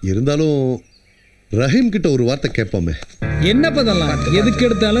 இருந்தாலும் ரஹீம் கிட்ட ஒரு வார்த்தை கேட்போமே. என்ன பண்ணலாம், எதுக்கு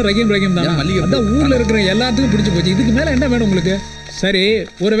எடுத்தாலும் ரஹீம் ரஹீம் தான். அதான் ஊர்ல இருக்கிற எல்லாத்துக்கும் பிடிச்சு போச்சு. இதுக்கு மேல என்ன வேணும் உங்களுக்கு? சரி,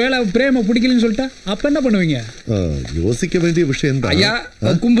 ஒருவேளை பிரேம பிடிக்கலன்னு சொல்லிட்டா அப்ப என்ன பண்ணுவீங்க? யோசிக்க வேண்டிய விஷயம் தான். ஐயா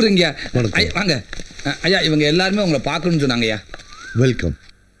கும்பிடுங்க. வாங்க ஐயா, இவங்க எல்லாருமே உங்களை பார்க்கணும்னு சொன்னாங்க ஐயா. வெல்கம்.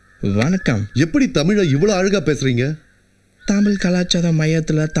 வணக்கம். எப்படி தமிழை இவ்வளவு அழகா பேசுறீங்க? தமிழ் கலாச்சார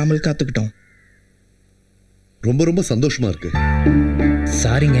மையத்துல தமிழ் கத்துக்கிட்டோம். ரொம்ப ரொம்ப சந்தோஷமா இருக்கு.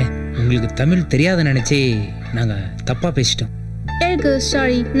 சாரிங்க, உங்களுக்கு தமிழ் தெரியாத நினைச்சே நாங்க தப்பா பேசிட்டோம். எனக்கு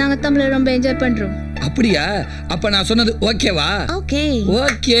சாரி, நாங்க தமிழை ரொம்ப என்ஜாய் பண்றோம். அப்படியா? அப்ப நான் சொன்னது ஓகேவா? Okay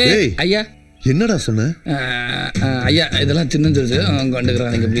okay. ஐயா என்னடா சொன்ன? ஐயா இதெல்லாம் சின்னது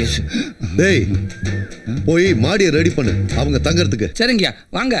கொண்டுக்கிறாங்க ப்ளீஸ். டேய் போய் மாடியை ரெடி பண்ணு அவங்க தங்கறதுக்கு. சரிங்கய்யா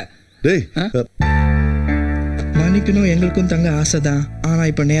வாங்க. டேய் மன்னிக்கணும், எங்களுக்கும் தங்க ஆசைதான், ஆனா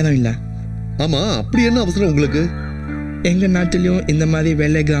இப்ப நேரம் இல்லை. ஆமா, அப்படி என்ன அவசரம் உங்களுக்கு? எங்க நாட்டிலையும் இந்த மாதிரி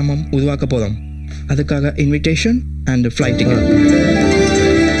வெள்ளை கிராமம் உருவாக்க போறோம். அதுக்காக இன்விடேஷன் அண்ட் ஃப்ளைட் டிக்கெட்.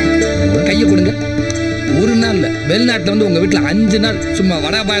 கையை கொடுங்க. ஒரு நாள் வெளிநாட்டுல வந்து உங்க வீட்டுல 5 நாள் சும்மா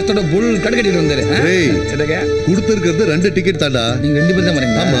வடா பாயத்தோட புல் கடுக்கட்டிட்டு வந்தாரு. கொடுத்துருக்கிறது 2 டிக்கெட் தாண்டா. நீங்க 2 பேர் தான்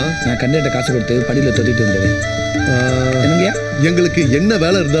வரீங்க. ஆமா, நான் கண்டிப்பா காசு கொடுத்து படியில தொட்டிட்டு வந்தேன். எங்களுக்கு என்ன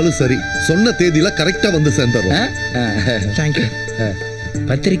வேலை இருந்தாலும் சரி, சொன்ன தேதியில கரெக்டா வந்து சேர்ந்துறோம். தேங்க்யூ.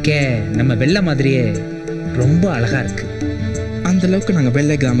 பத்திரிக்கை நம்ம வெள்ளை மாதிரியே ரொம்ப அழகா இருக்கு. அந்த அளவுக்கு நாங்க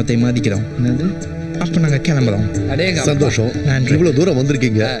வெள்ளை கிராமத்தை மதிக்கிறோம். அப்ப நாங்க கிளம்புறோம். சந்தோஷம். இவ்வளவு தூரம்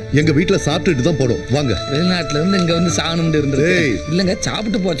வந்திருக்கீங்க. எங்க வீட்டுல சாப்பிட்டுட்டு தான் போடும். வாங்க. வெளிநாட்டுல இருந்து இங்க வந்து சாகணும்னு இருந்தது இல்லங்க,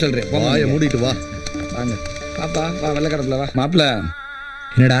 சாப்பிட்டு போ சொல்றேன். வாயை மூடிட்டு வா. வாங்க பாப்பா, வா வெள்ளக்கடப்புல வா. மாப்பிள்ள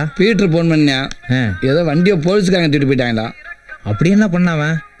என்னடா பீட்டர் போன் பண்ணியா? ஏதோ வண்டியை போலீஸ்காரங்க தூக்கிட்டு போயிட்டாங்களா? அப்படி என்ன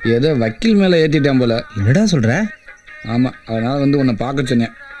பண்ணாவன்? ஏதோ வக்கீல் மேல ஏற்றிட்டான் போல. என்னடா சொல்ற? ஆமா, அதனால வந்து உன்னை பார்க்க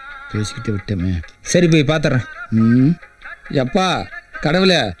சொன்னேன். பேசிக்கிட்டு விட்டேமே. சரி போய் பாத்துறேன். எப்பா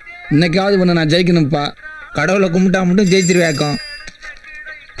கடவுளே, இன்னைக்காவது உன்னை நான் ஜெயிக்கணும்ப்பா. கடவுளை கும்பிட்டா மட்டும் ஜெயிச்சிருவேக்கம்.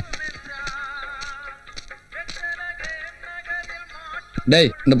 டேய்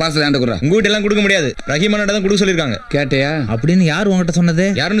இந்த பாசத்தை ஏன்டா குடுறா? உங்ககிட்ட எல்லாம் கொடுக்க முடியாது, ரஹீமானோட தான் கொடுக்க சொல்லிருக்காங்க. கேட்டியா? அப்படின்னு யார் உங்ககிட்ட சொன்னது?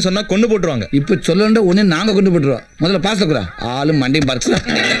 யாருன்னு சொன்னா கொண்டு போட்டுருவாங்க. இப்ப சொல்லண்டா உடனே நாங்க கொண்டு போட்டுருவோம். முதல்ல பாசத்தை குறா. ஆளும் மண்டையும் பறிச்சு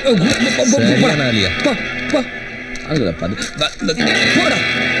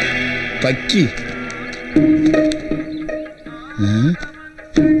பக்கி.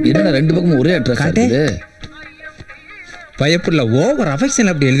 என்னடா 2 பக்கமும் ஒரே அட்ரஸ் காட்டுது? பயப்புள்ள ஓவர் அஃபெக்ஷன்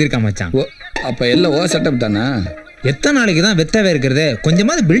அப்படி எழுதிருக்கா மச்சான். அப்ப எல்லாம் ஓ செட்டப் தானா? எத்தனை நாளைக்கு தான் வெத்தவே இருக்கிறது?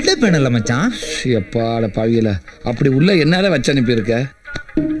 கொஞ்சமாவது பில்டப் வேணும்ல மச்சான். எப்பாட பாவியில அப்படி உள்ள என்னால வச்சு அனுப்பியிருக்க?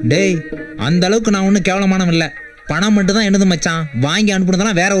 டேய் அந்த அளவுக்கு நான் ஒன்றும் கேவலமானவன் இல்லை. பணம் மட்டும் தான் என்னது மச்சான். வாங்கி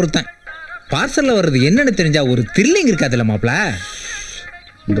அனுப்புனதெல்லாம் வேற ஒருத்தன். பார்சல்ல வர்றது என்னன்னு தெரிஞ்சா ஒரு த்ரில்லிங் இருக்காதுல்ல மாப்ள.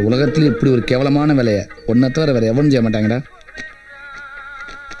 இந்த உலகத்துல இப்படி ஒரு கேவலமான வேலையை ஒன்றை தவிர வேற எவனும் செய்ய மாட்டாங்கடா.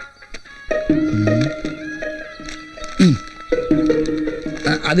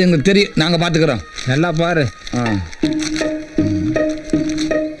 அது எங்களுக்கு தெரியும், நாங்க பாத்துக்கிறோம். நல்லா பாரு.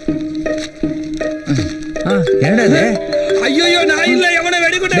 என்னடா இது?